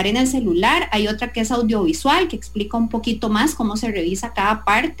 para andar en el celular. Hay otra que es audiovisual, que explica un poquito más cómo se revisa cada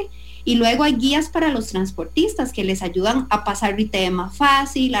parte. Y luego hay guías para los transportistas que les ayudan a pasar RITEVE más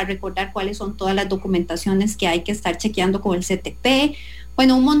fácil, a recordar cuáles son todas las documentaciones que hay que estar chequeando con el CTP.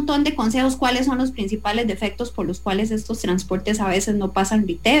 Bueno, un montón de consejos, cuáles son los principales defectos por los cuales estos transportes a veces no pasan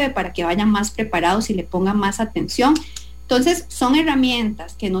RITEVE, para que vayan más preparados y le pongan más atención. Entonces, son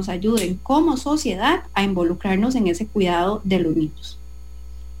herramientas que nos ayuden como sociedad a involucrarnos en ese cuidado de los niños.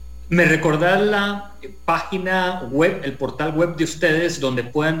 ¿Me recordás la página web, el portal web de ustedes, donde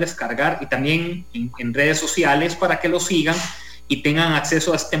puedan descargar, y también en redes sociales para que lo sigan, y tengan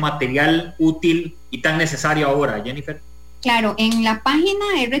acceso a este material útil y tan necesario ahora, Jennifer? Claro, en la página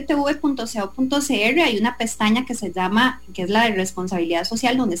rtv.co.cr hay una pestaña que se llama, que es la de responsabilidad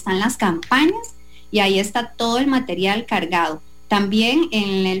social, donde están las campañas y ahí está todo el material cargado. También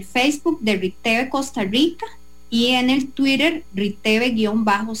en el Facebook de RITEVE Costa Rica y en el Twitter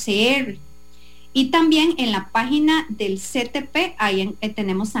RITEVE-CR. Y también en la página del CTP, ahí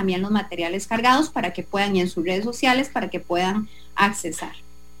tenemos también los materiales cargados para que puedan, y en sus redes sociales, para que puedan accesar.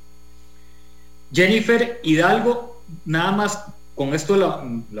 Jennifer Hidalgo, nada más con esto la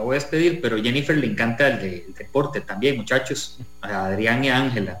voy a despedir, pero Jennifer le encanta el deporte también, muchachos, a Adrián y a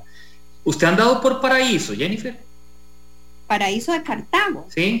Ángela. ¿Usted ha andado por Paraíso, Jennifer? Paraíso de Cartago.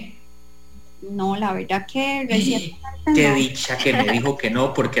 Sí. No, la verdad que recientemente qué no. dicha que me dijo que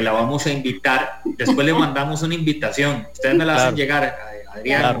no, porque la vamos a invitar. Después le mandamos una invitación. Ustedes me la hacen llegar,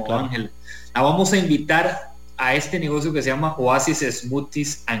 Adrián o Ángela. La vamos a invitar a este negocio que se llama Oasis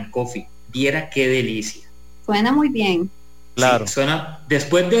Smoothies and Coffee. Viera qué delicia. Suena muy bien. Claro. Sí, suena,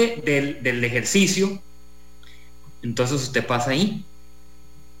 después del ejercicio, entonces usted pasa ahí.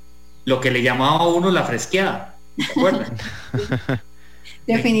 Lo que le llamaba a uno la fresqueada, ¿se acuerdan?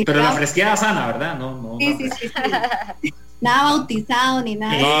 Definitivamente. Pero la fresqueada sana, ¿verdad? No. Sí. Nada bautizado ni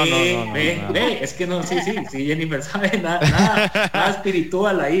nada. No. Es que no, sí, Jennifer sabe, nada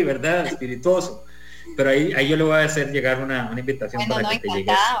espiritual ahí, ¿verdad? Espirituoso. Pero ahí yo le voy a hacer llegar una invitación para que te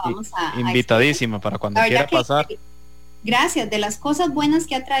llegues. Vamos Invitadísima para cuando quiera pasar. Gracias. De las cosas buenas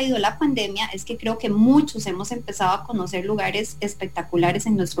que ha traído la pandemia es que creo que muchos hemos empezado a conocer lugares espectaculares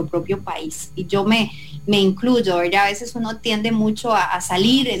en nuestro propio país. Y yo me incluyo, ¿verdad? A veces uno tiende mucho a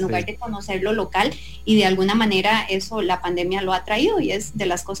salir en lugar de conocer lo local, y de alguna manera eso la pandemia lo ha traído, y es de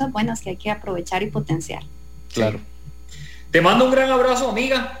las cosas buenas que hay que aprovechar y potenciar. Claro. Te mando un gran abrazo,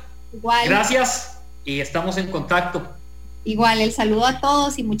 amiga. Igual. Gracias y estamos en contacto. Igual, el saludo a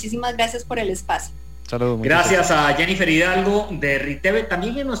todos y muchísimas gracias por el espacio. Saludos. Gracias a Jennifer Hidalgo de RITEVE.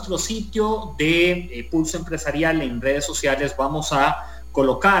 También en nuestro sitio de Pulso Empresarial en redes sociales vamos a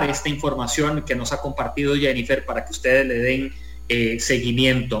colocar esta información que nos ha compartido Jennifer para que ustedes le den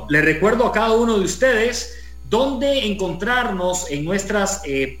seguimiento. Les recuerdo a cada uno de ustedes dónde encontrarnos en nuestras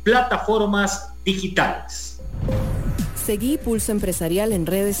plataformas digitales. Seguí Pulso Empresarial en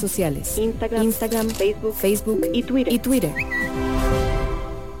redes sociales. Instagram, Facebook y Twitter.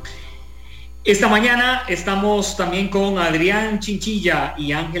 Esta mañana estamos también con Adrián Chinchilla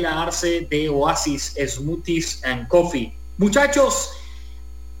y Ángela Arce de Oasis Smoothies and Coffee. Muchachos,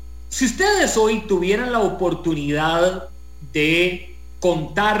 si ustedes hoy tuvieran la oportunidad de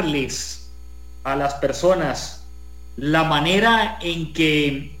contarles a las personas la manera en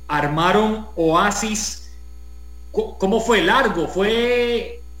que armaron Oasis, ¿cómo fue? ¿Largo?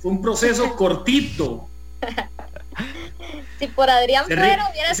 ¿Fue un proceso cortito? Si por Adrián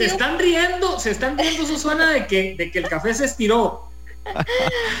fuera hubiera sido... Se están riendo, eso suena de que el café se estiró.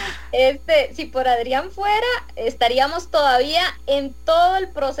 Si por Adrián fuera, estaríamos todavía en todo el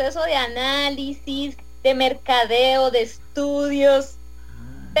proceso de análisis, de mercadeo, de estudios,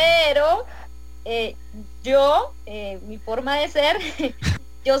 pero yo, mi forma de ser,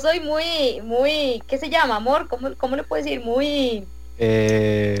 yo soy muy, ¿qué se llama, amor? ¿Cómo le puedo decir? Muy...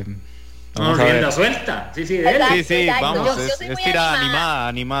 No, rienda suelta. Sí, vamos, es tirada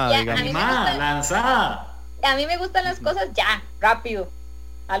animada, digamos. Animada, lanzada. A mí me gustan las cosas ya, rápido,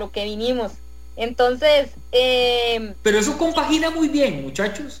 a lo que vinimos. Entonces, pero eso compagina muy bien,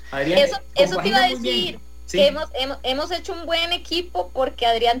 muchachos. Adrián, eso te iba a decir, sí. Que hemos hecho un buen equipo, porque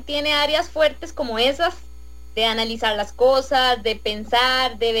Adrián tiene áreas fuertes como esas, de analizar las cosas, de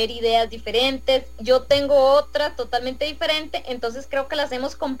pensar, de ver ideas diferentes. Yo tengo otra totalmente diferente, entonces creo que las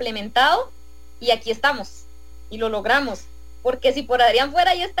hemos complementado y aquí estamos y lo logramos, porque si por Adrián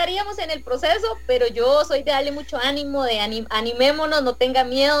fuera ya estaríamos en el proceso, pero yo soy de darle mucho ánimo, de animémonos, no tenga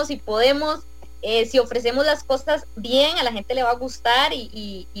miedo, si podemos, si ofrecemos las cosas bien, a la gente le va a gustar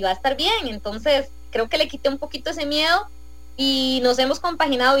y va a estar bien. Entonces creo que le quité un poquito ese miedo y nos hemos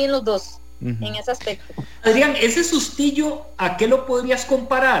compaginado bien los dos. En ese aspecto. Adrián, ese sustillo, ¿a qué lo podrías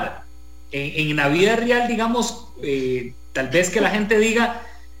comparar? En la vida real, digamos, tal vez que la gente diga,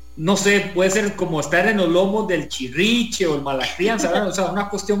 no sé, puede ser como estar en los lomos del chirriche o el malacrianza, ¿verdad? O sea, una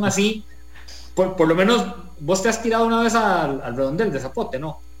cuestión así. Por lo menos, vos te has tirado una vez al redondel de Zapote,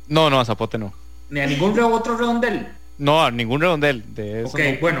 ¿no? No, a Zapote no. Ni a ningún otro redondel. No, a ningún redondel. De eso ok,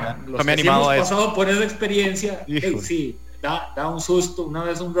 no, bueno, los que sí hemos pasado por esa experiencia, sí. Da un susto. Una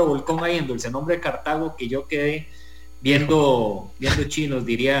vez un revolcón ahí en Dulce Nombre de Cartago que yo quedé viendo chinos,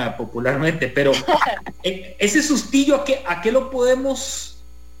 diría popularmente, pero ese sustillo, ¿a qué lo podemos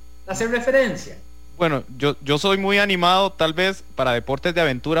hacer referencia? Bueno, yo soy muy animado tal vez para deportes de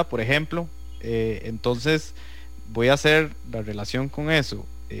aventura, por ejemplo. Entonces voy a hacer la relación con eso.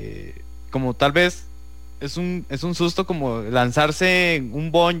 Como tal vez es un susto como lanzarse en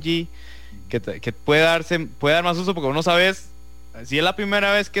un bungee que puede dar más susto porque uno sabes, si es la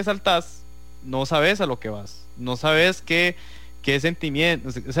primera vez que saltas, no sabes a lo que vas, no sabes qué sentimiento,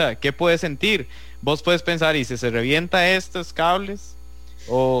 o sea, qué puedes sentir. Vos puedes pensar, y si se revienta estos cables,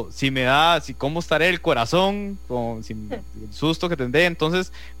 o cómo estará el corazón, el susto que tendré.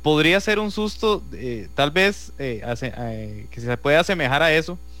 Entonces podría ser un susto tal vez que se puede asemejar a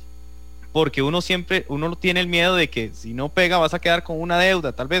eso, porque uno tiene el miedo de que si no pega vas a quedar con una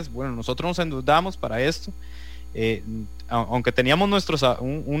deuda. Tal vez, bueno, nosotros nos endeudamos para esto, aunque teníamos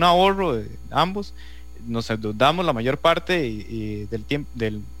un ahorro de ambos, nos endeudamos la mayor parte del tiempo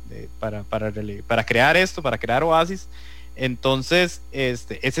para crear esto, para crear Oasis. Entonces es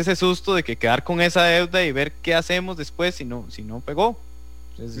ese susto de que quedar con esa deuda y ver qué hacemos después si no pegó.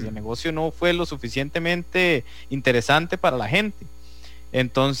 Entonces, si el negocio no fue lo suficientemente interesante para la gente.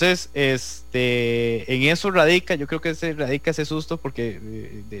 Entonces en eso radica, yo creo que radica ese susto, porque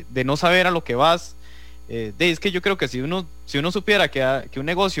de no saber a lo que vas. Es que yo creo que si uno supiera que un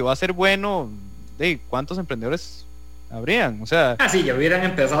negocio va a ser bueno, ¿cuántos emprendedores habrían? O sea, sí, ya hubieran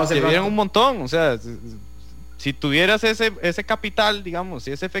empezado a hacer un montón. O sea, si tuvieras ese capital, digamos,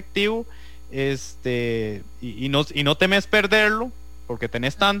 si es efectivo, y no temes perderlo porque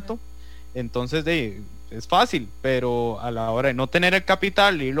tenés tanto, entonces es fácil. Pero a la hora de no tener el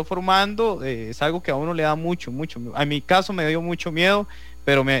capital e irlo formando, es algo que a uno le da mucho. A mi caso me dio mucho miedo,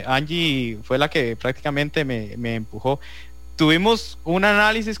 pero Angie fue la que prácticamente me empujó. Tuvimos un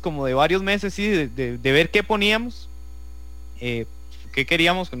análisis como de varios meses, sí, de ver qué poníamos, qué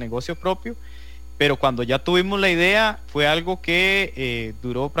queríamos con negocio propio. Pero cuando ya tuvimos la idea, fue algo que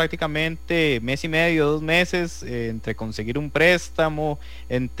duró prácticamente mes y medio, 2 meses, entre conseguir un préstamo,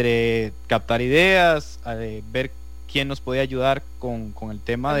 entre captar ideas, ver quién nos podía ayudar con el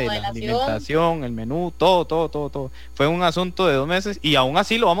tema de la alimentación, el menú, todo. Fue un asunto de 2 meses, y aún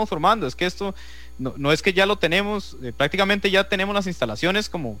así lo vamos formando. Es que esto no es que ya lo tenemos, prácticamente ya tenemos las instalaciones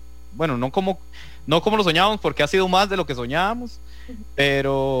como, bueno, no como lo soñábamos, porque ha sido más de lo que soñábamos.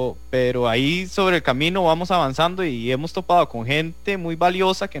 Pero ahí sobre el camino vamos avanzando, y hemos topado con gente muy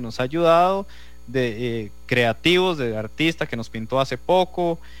valiosa que nos ha ayudado, de creativos, de artistas que nos pintó hace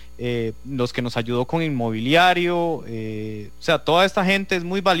poco, los que nos ayudó con inmobiliario, o sea, toda esta gente es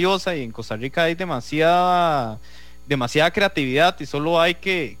muy valiosa, y en Costa Rica hay demasiada creatividad, y solo hay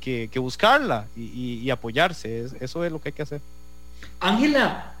que buscarla y apoyarse. Eso es lo que hay que hacer.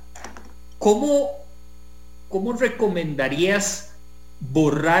 Ángela, ¿cómo recomendarías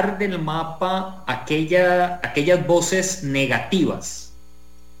borrar del mapa aquellas voces negativas?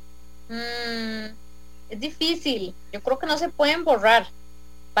 Es difícil. Yo creo que no se pueden borrar.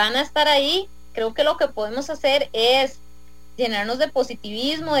 Van a estar ahí. Creo que lo que podemos hacer es llenarnos de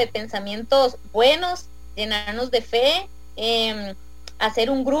positivismo, de pensamientos buenos, llenarnos de fe,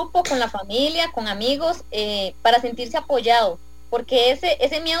 hacer un grupo con la familia, con amigos, para sentirse apoyado. Porque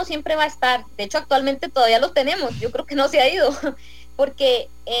ese miedo siempre va a estar. De hecho, actualmente todavía lo tenemos. Yo creo que no se ha ido. Porque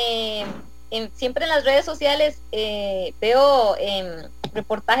siempre en las redes sociales veo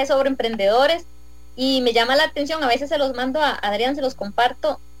reportajes sobre emprendedores, y me llama la atención. A veces se los mando a Adrián, se los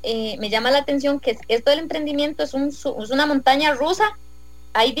comparto. Me llama la atención que esto del emprendimiento es una montaña rusa.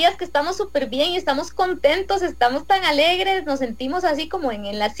 Hay días que estamos súper bien y estamos contentos, estamos tan alegres, nos sentimos así como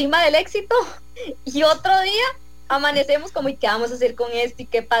en la cima del éxito, y otro día amanecemos como, ¿y qué vamos a hacer con esto? ¿Y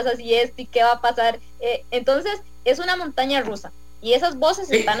qué pasa si esto? ¿Y qué va a pasar? Entonces es una montaña rusa, y esas voces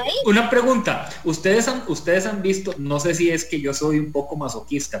están ahí. Una pregunta, ustedes han visto, no sé si es que yo soy un poco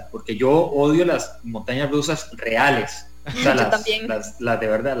masoquista, porque yo odio las montañas rusas reales. O sea, las de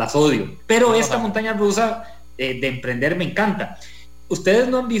verdad, las odio. Pero esta montaña rusa de emprender me encanta. ¿Ustedes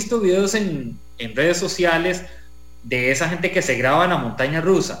no han visto videos en redes sociales de esa gente que se graba en la montaña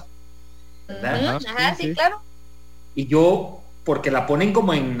rusa? ¿Verdad? Ajá, sí, claro. Y yo, porque la ponen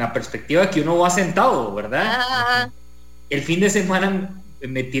como en la perspectiva que uno va sentado, ¿verdad? Ajá. El fin de semana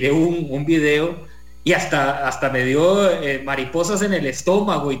me tiré un video, y hasta me dio mariposas en el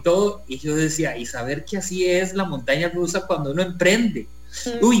estómago y todo, y yo decía, y saber que así es la montaña rusa cuando uno emprende.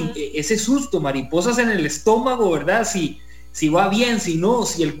 Uy, ese susto, mariposas en el estómago, ¿verdad? Si va bien, si no,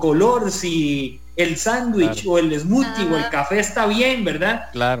 si el color, si el sándwich, claro, o el smoothie, o el café está bien, ¿verdad?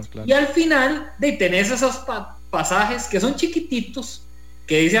 Claro. Y al final tenés esos pasajes que son chiquititos,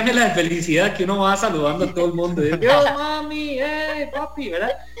 que dicen la felicidad, que uno va saludando a todo el mundo, y dice, yo, mami, papi,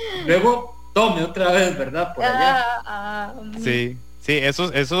 ¿verdad? Luego tome otra vez, ¿verdad? Por allá. Sí,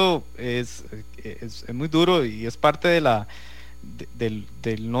 eso es es muy duro y es parte de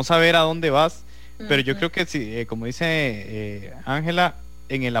del no saber a dónde vas. Pero yo creo que sí, como dice Ángela,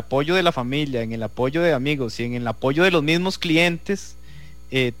 en el apoyo de la familia, en el apoyo de amigos y en el apoyo de los mismos clientes,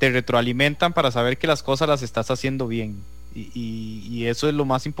 te retroalimentan para saber que las cosas las estás haciendo bien, y eso es lo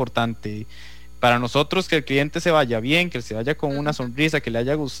más importante para nosotros. Que el cliente se vaya bien, que se vaya con una sonrisa, que le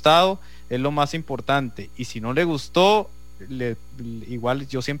haya gustado, es lo más importante. Y si no le gustó, igual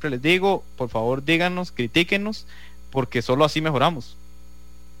yo siempre les digo, por favor díganos, critíquenos, porque solo así mejoramos.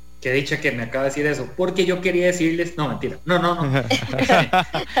 Qué dicha que me acaba de decir eso, porque yo quería decirles, no, mentira, no.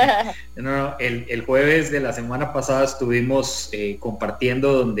 El jueves de la semana pasada estuvimos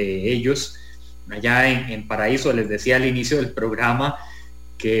compartiendo donde ellos, allá en Paraíso, les decía al inicio del programa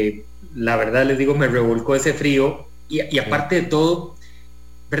que la verdad les digo, me revolcó ese frío, y aparte de todo,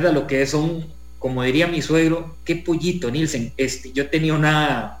 verdad, lo que son, como diría mi suegro, qué pollito, Nielsen. Yo tenía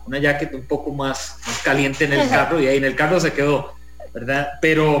una jacket un poco más caliente en el carro, y ahí en el carro se quedó, ¿verdad?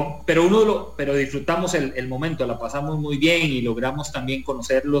 Pero disfrutamos el momento, la pasamos muy bien y logramos también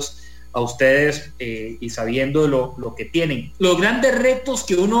conocerlos a ustedes, y sabiendo lo que tienen, los grandes retos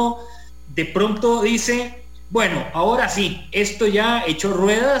que uno de pronto dice, bueno, ahora sí, esto ya echó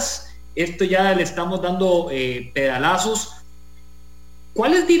ruedas, esto ya le estamos dando pedalazos.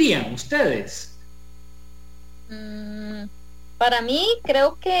 ¿Cuáles dirían ustedes? Para mí,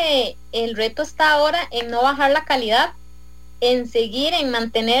 creo que el reto está ahora en no bajar la calidad, en seguir, en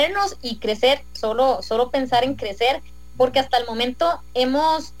mantenernos y crecer, solo pensar en crecer, porque hasta el momento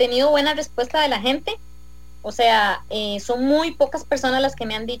hemos tenido buena respuesta de la gente. O sea, son muy pocas personas las que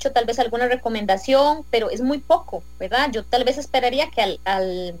me han dicho tal vez alguna recomendación, pero es muy poco, ¿verdad? Yo tal vez esperaría que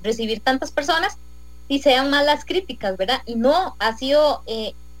al recibir tantas personas y sean más las críticas, ¿verdad? Y no, ha sido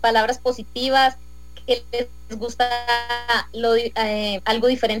palabras positivas, que les gusta algo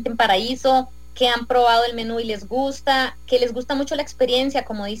diferente en Paraíso, que han probado el menú y les gusta, que les gusta mucho la experiencia,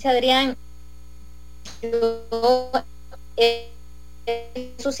 como dice Adrián. Yo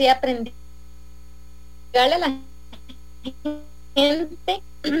eso sí aprendí a darle a la gente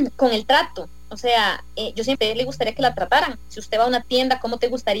con el trato. O sea, yo siempre le gustaría que la trataran. Si usted va a una tienda, ¿cómo te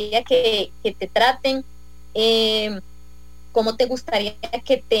gustaría que te traten? ¿Cómo te gustaría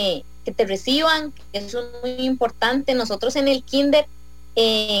que te reciban? Eso es muy importante. Nosotros en el Kinder,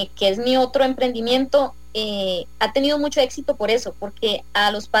 que es mi otro emprendimiento, ha tenido mucho éxito por eso, porque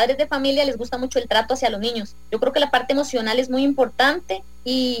a los padres de familia les gusta mucho el trato hacia los niños. Yo creo que la parte emocional es muy importante,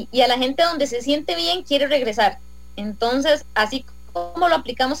 y a la gente donde se siente bien quiere regresar. Entonces, así como lo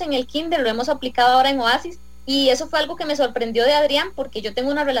aplicamos en el Kinder, lo hemos aplicado ahora en Oasis, y eso fue algo que me sorprendió de Adrián, porque yo tengo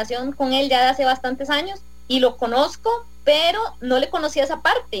una relación con él ya de hace bastantes años y lo conozco, pero no le conocía esa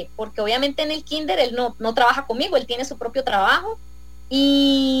parte, porque obviamente en el Kinder él no trabaja conmigo, él tiene su propio trabajo.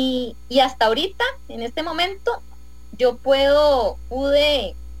 Y hasta ahorita, en este momento, yo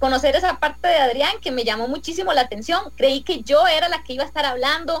pude conocer esa parte de Adrián que me llamó muchísimo la atención. Creí que yo era la que iba a estar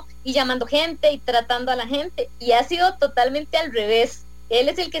hablando y llamando gente y tratando a la gente, y ha sido totalmente al revés. Él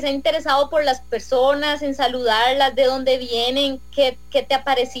es el que se ha interesado por las personas, en saludarlas, de dónde vienen, qué te ha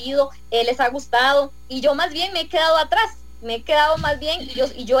parecido, les ha gustado, y yo más bien me he quedado atrás, me he quedado más bien,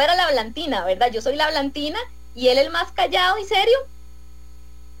 y yo era la blantina, ¿verdad? Yo soy la blantina y él el más callado y serio.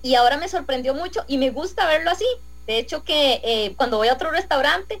 Y ahora me sorprendió mucho y me gusta verlo así. De hecho que cuando voy a otro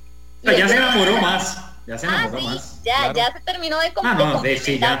restaurante... Pero ya se enamoró más. Ya se enamoró sí, más. Ya se terminó de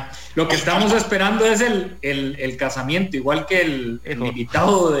sí, ya. Lo que estamos esperando es el casamiento, igual que el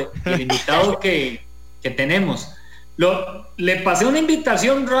invitado que tenemos. Le pasé una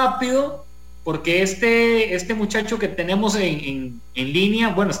invitación rápido, porque este muchacho que tenemos en línea,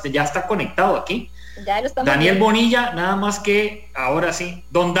 bueno, ya está conectado aquí. Daniel Bonilla, nada más que ahora sí,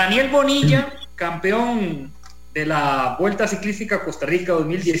 don Daniel Bonilla, campeón de la Vuelta Ciclística Costa Rica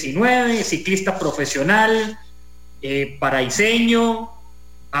 2019, ciclista profesional, paraiseño,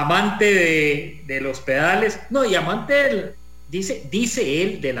 amante de los pedales, y amante dice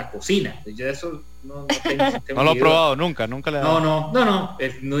él, de la cocina. Yo eso no tengo no lo he probado nunca le he dado.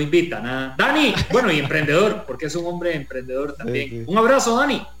 No invita nada. Dani, bueno, y emprendedor, porque es un hombre emprendedor también. Sí. Un abrazo,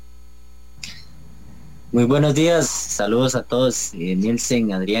 Dani. Muy buenos días, saludos a todos,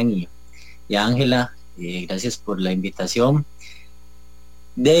 Nielsen, Adrián y Ángela, gracias por la invitación.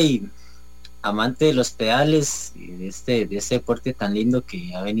 Amante de los pedales, de este deporte tan lindo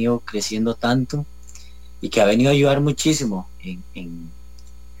que ha venido creciendo tanto y que ha venido a ayudar muchísimo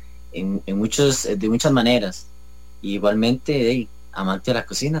de muchas maneras. Y igualmente, amante de la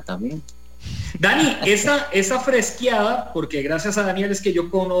cocina también. Dani, esa fresqueada, porque gracias a Daniel es que yo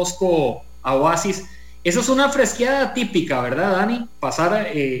conozco a Oasis. Eso es una fresqueada típica, ¿verdad, Dani? Pasar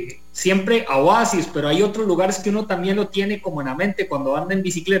siempre a Oasis, pero hay otros lugares que uno también lo tiene como en la mente cuando anda en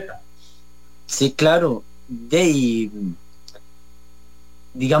bicicleta. Sí, claro.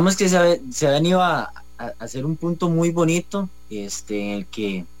 Digamos que se ha venido a hacer un punto muy bonito, en el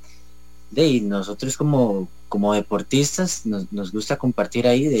que nosotros como deportistas nos gusta compartir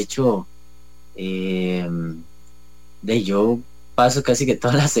ahí. De hecho, yo paso casi que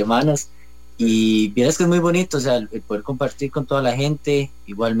todas las semanas y vieras que es muy bonito, o sea, el poder compartir con toda la gente,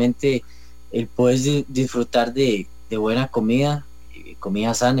 igualmente el poder disfrutar de buena comida,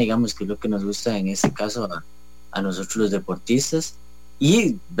 comida sana, digamos, que es lo que nos gusta en este caso a nosotros los deportistas.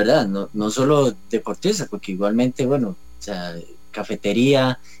 Y, ¿verdad? No solo deportistas, porque igualmente, bueno, o sea,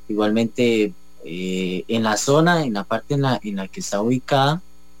 cafetería, igualmente en la zona, en la parte en la que está ubicada,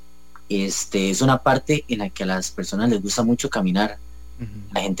 es una parte en la que a las personas les gusta mucho caminar.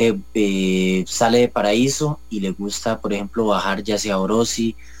 La gente sale de Paraíso y le gusta, por ejemplo, bajar ya sea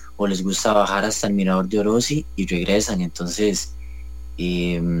Orosi, o les gusta bajar hasta el mirador de Orosi y regresan. Entonces,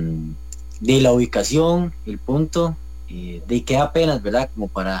 de la ubicación, el punto, de queda apenas, ¿verdad? Como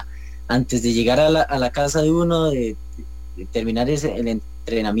para antes de llegar a la casa de uno, de terminar el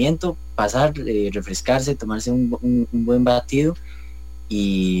entrenamiento, pasar, refrescarse, tomarse un buen batido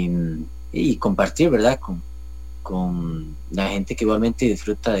y compartir, ¿verdad? Con la gente que igualmente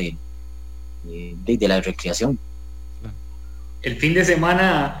disfruta de la recreación. El fin de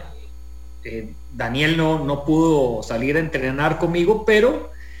semana Daniel no pudo salir a entrenar conmigo, pero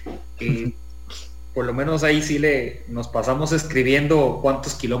por lo menos ahí sí nos pasamos escribiendo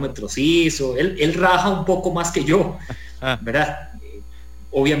cuántos kilómetros hizo. Él raja un poco más que yo, ¿verdad?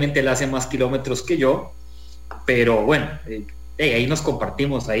 Obviamente él hace más kilómetros que yo, pero bueno, ahí nos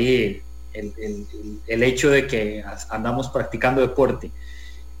compartimos ahí el hecho de que andamos practicando deporte.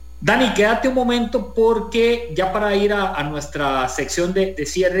 Dani, quédate un momento, porque ya para ir a nuestra sección de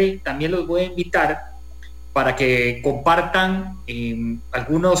cierre también los voy a invitar para que compartan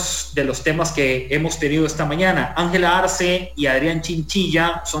algunos de los temas que hemos tenido esta mañana. Ángela Arce y Adrián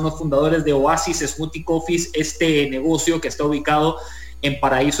Chinchilla son los fundadores de Oasis Smoothie Coffees, este negocio que está ubicado en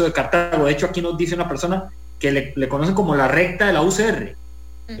Paraíso de Cartago. De hecho, aquí nos dice una persona que le conocen como la recta de la UCR.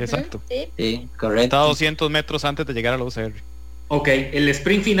 Exacto. Sí, correcto. Está a 200 metros antes de llegar a la UCR. Ok, el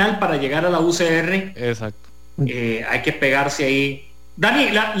sprint final para llegar a la UCR. Exacto. Hay que pegarse ahí. Dani,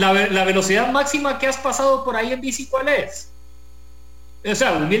 la velocidad máxima que has pasado por ahí en bici, ¿cuál es? O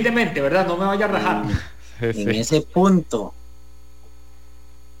sea, humildemente, ¿verdad? No me vaya a rajar. En ese punto,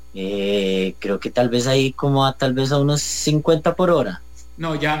 creo que tal vez ahí como tal vez a unos 50 por hora.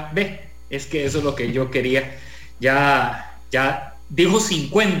 No, ya, ve, es que eso es lo que yo quería. Ya dijo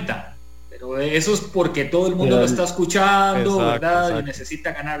 50, pero eso es porque todo el mundo lo está escuchando, exacto, ¿verdad? Exacto. Y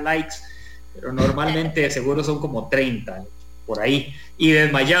necesita ganar likes, pero normalmente seguro son como 30 por ahí, y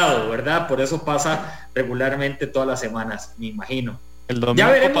desmayado, ¿verdad? Por eso pasa regularmente todas las semanas, me imagino. Ya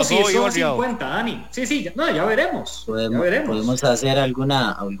veremos si son 50, Dani. Sí, ya veremos. Podemos hacer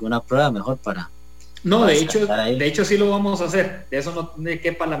alguna prueba mejor para... No, de hecho sí lo vamos a hacer, de eso no me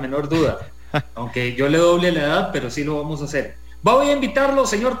quepa la menor duda. Aunque yo le doble la edad, pero sí lo vamos a hacer. Voy a invitarlo,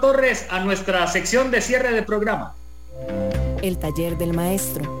 señor Torres, a nuestra sección de cierre de programa. El taller del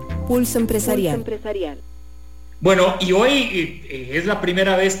maestro, Pulso Empresarial. Bueno, y hoy es la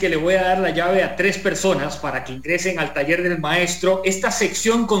primera vez que le voy a dar la llave a 3 personas para que ingresen al taller del maestro. Esta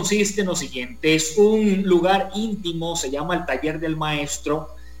sección consiste en lo siguiente: es un lugar íntimo, se llama el taller del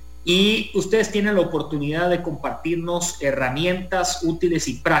maestro, y ustedes tienen la oportunidad de compartirnos herramientas útiles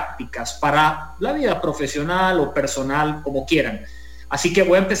y prácticas para la vida profesional o personal, como quieran. Así que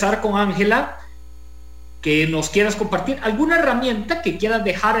voy a empezar con Ángela, que nos quieras compartir alguna herramienta que quieras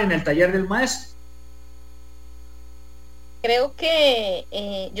dejar en el taller del maestro. Creo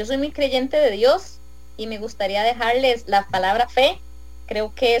que yo soy muy creyente de Dios y me gustaría dejarles la palabra fe.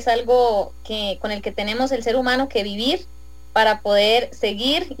 Creo que es algo con el que tenemos el ser humano que vivir para poder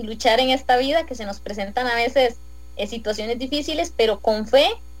seguir y luchar en esta vida, que se nos presentan a veces situaciones difíciles, pero con fe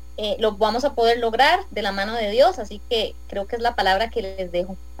lo vamos a poder lograr de la mano de Dios. Así que creo que es la palabra que les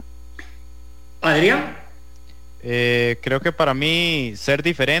dejo. Adrián. Creo que para mí ser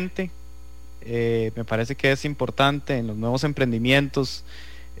diferente, me parece que es importante en los nuevos emprendimientos,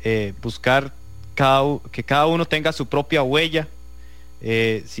 buscar que cada uno tenga su propia huella.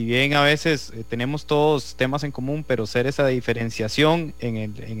 Si bien a veces tenemos todos temas en común, pero ser esa diferenciación en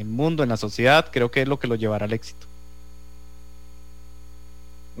el mundo, en la sociedad, creo que es lo que lo llevará al éxito.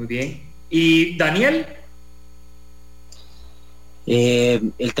 Muy bien. ¿Y Daniel?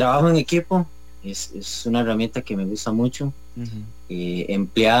 El trabajo en equipo es una herramienta que me gusta mucho,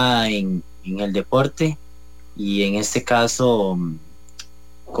 empleada en el deporte, y en este caso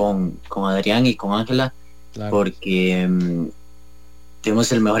con Adrián y con Ángela, claro, porque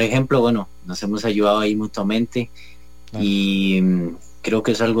tenemos el mejor ejemplo, bueno, nos hemos ayudado ahí mutuamente, claro, y creo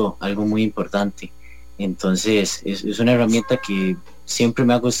que es algo muy importante. Entonces es una herramienta que siempre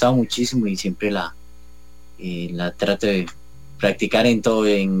me ha gustado muchísimo y siempre la trato de practicar en todo,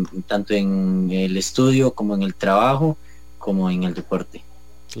 tanto en el estudio como en el trabajo como en el deporte.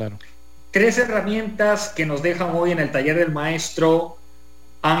 Claro. 3 herramientas que nos dejan hoy en el taller del maestro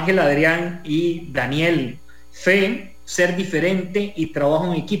Ángel, Adrián y Daniel: fe, ser diferente y trabajo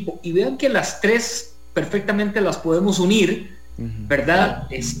en equipo. Y vean que las 3 perfectamente las podemos unir, ¿verdad?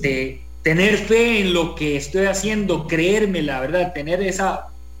 Tener fe en lo que estoy haciendo, creérmela, ¿verdad? Tener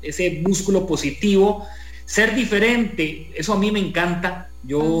ese músculo positivo. Ser diferente, eso a mí me encanta.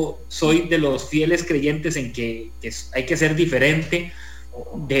 Yo soy de los fieles creyentes en que hay que ser diferente.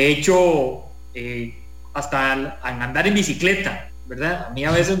 De hecho, hasta en andar en bicicleta, ¿verdad? A mí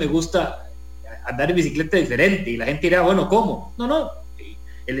a veces me gusta andar en bicicleta diferente y la gente dirá, bueno, ¿cómo? No,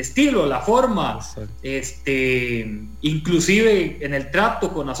 el estilo, la forma, inclusive en el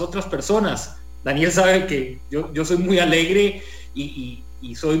trato con las otras personas. Daniel sabe que yo soy muy alegre y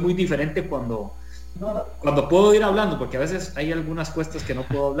soy muy diferente cuando puedo ir hablando, porque a veces hay algunas cuestas que no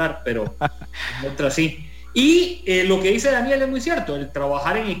puedo hablar, pero en otras sí. Y lo que dice Daniel es muy cierto, el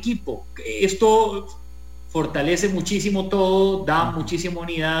trabajar en equipo, esto fortalece muchísimo todo, da muchísima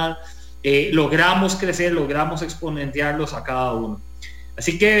unidad, logramos crecer, logramos exponenciarlos a cada uno.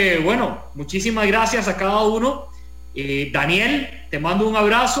 Así que bueno, muchísimas gracias a cada uno. Daniel, te mando un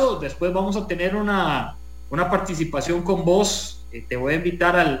abrazo. Después vamos a tener una participación con vos. Te voy a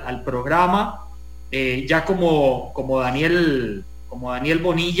invitar al programa, ya como Daniel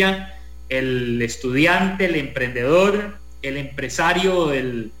Bonilla, el estudiante, el emprendedor, el empresario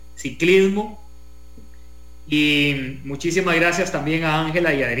del ciclismo. Y muchísimas gracias también a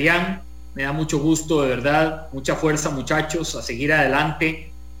Ángela y a Adrián. Me da mucho gusto, de verdad, mucha fuerza, muchachos, a seguir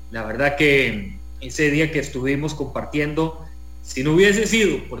adelante. La verdad que ese día que estuvimos compartiendo, si no hubiese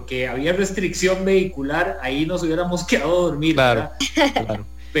sido porque había restricción vehicular, ahí nos hubiéramos quedado a dormir. Claro.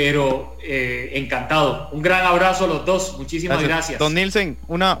 Pero encantado. Un gran abrazo a los dos. Muchísimas gracias. Don Nielsen,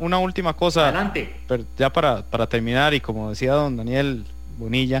 una última cosa. Adelante. Ya para terminar, y como decía don Daniel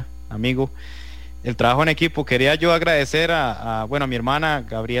Bonilla, amigo, el trabajo en equipo, quería yo agradecer a mi hermana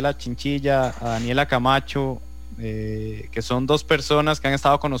Gabriela Chinchilla, a Daniela Camacho, que son 2 personas que han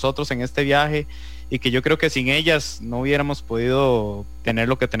estado con nosotros en este viaje y que yo creo que sin ellas no hubiéramos podido tener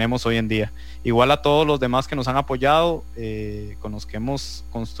lo que tenemos hoy en día. Igual a todos los demás que nos han apoyado, con los que hemos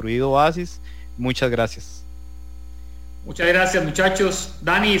construido Oasis, muchas gracias. Muchas gracias, muchachos.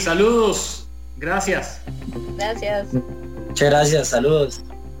 Dani, saludos. Gracias. Gracias. Muchas gracias, saludos.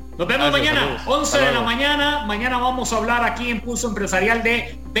 Nos vemos mañana, saludos. 11 de la mañana. Mañana vamos a hablar aquí en Pulso Empresarial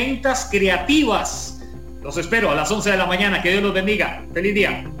de ventas creativas. Los espero a las 11 de la mañana. Que Dios los bendiga. Feliz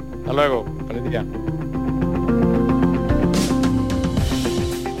día. Hasta luego. Feliz día.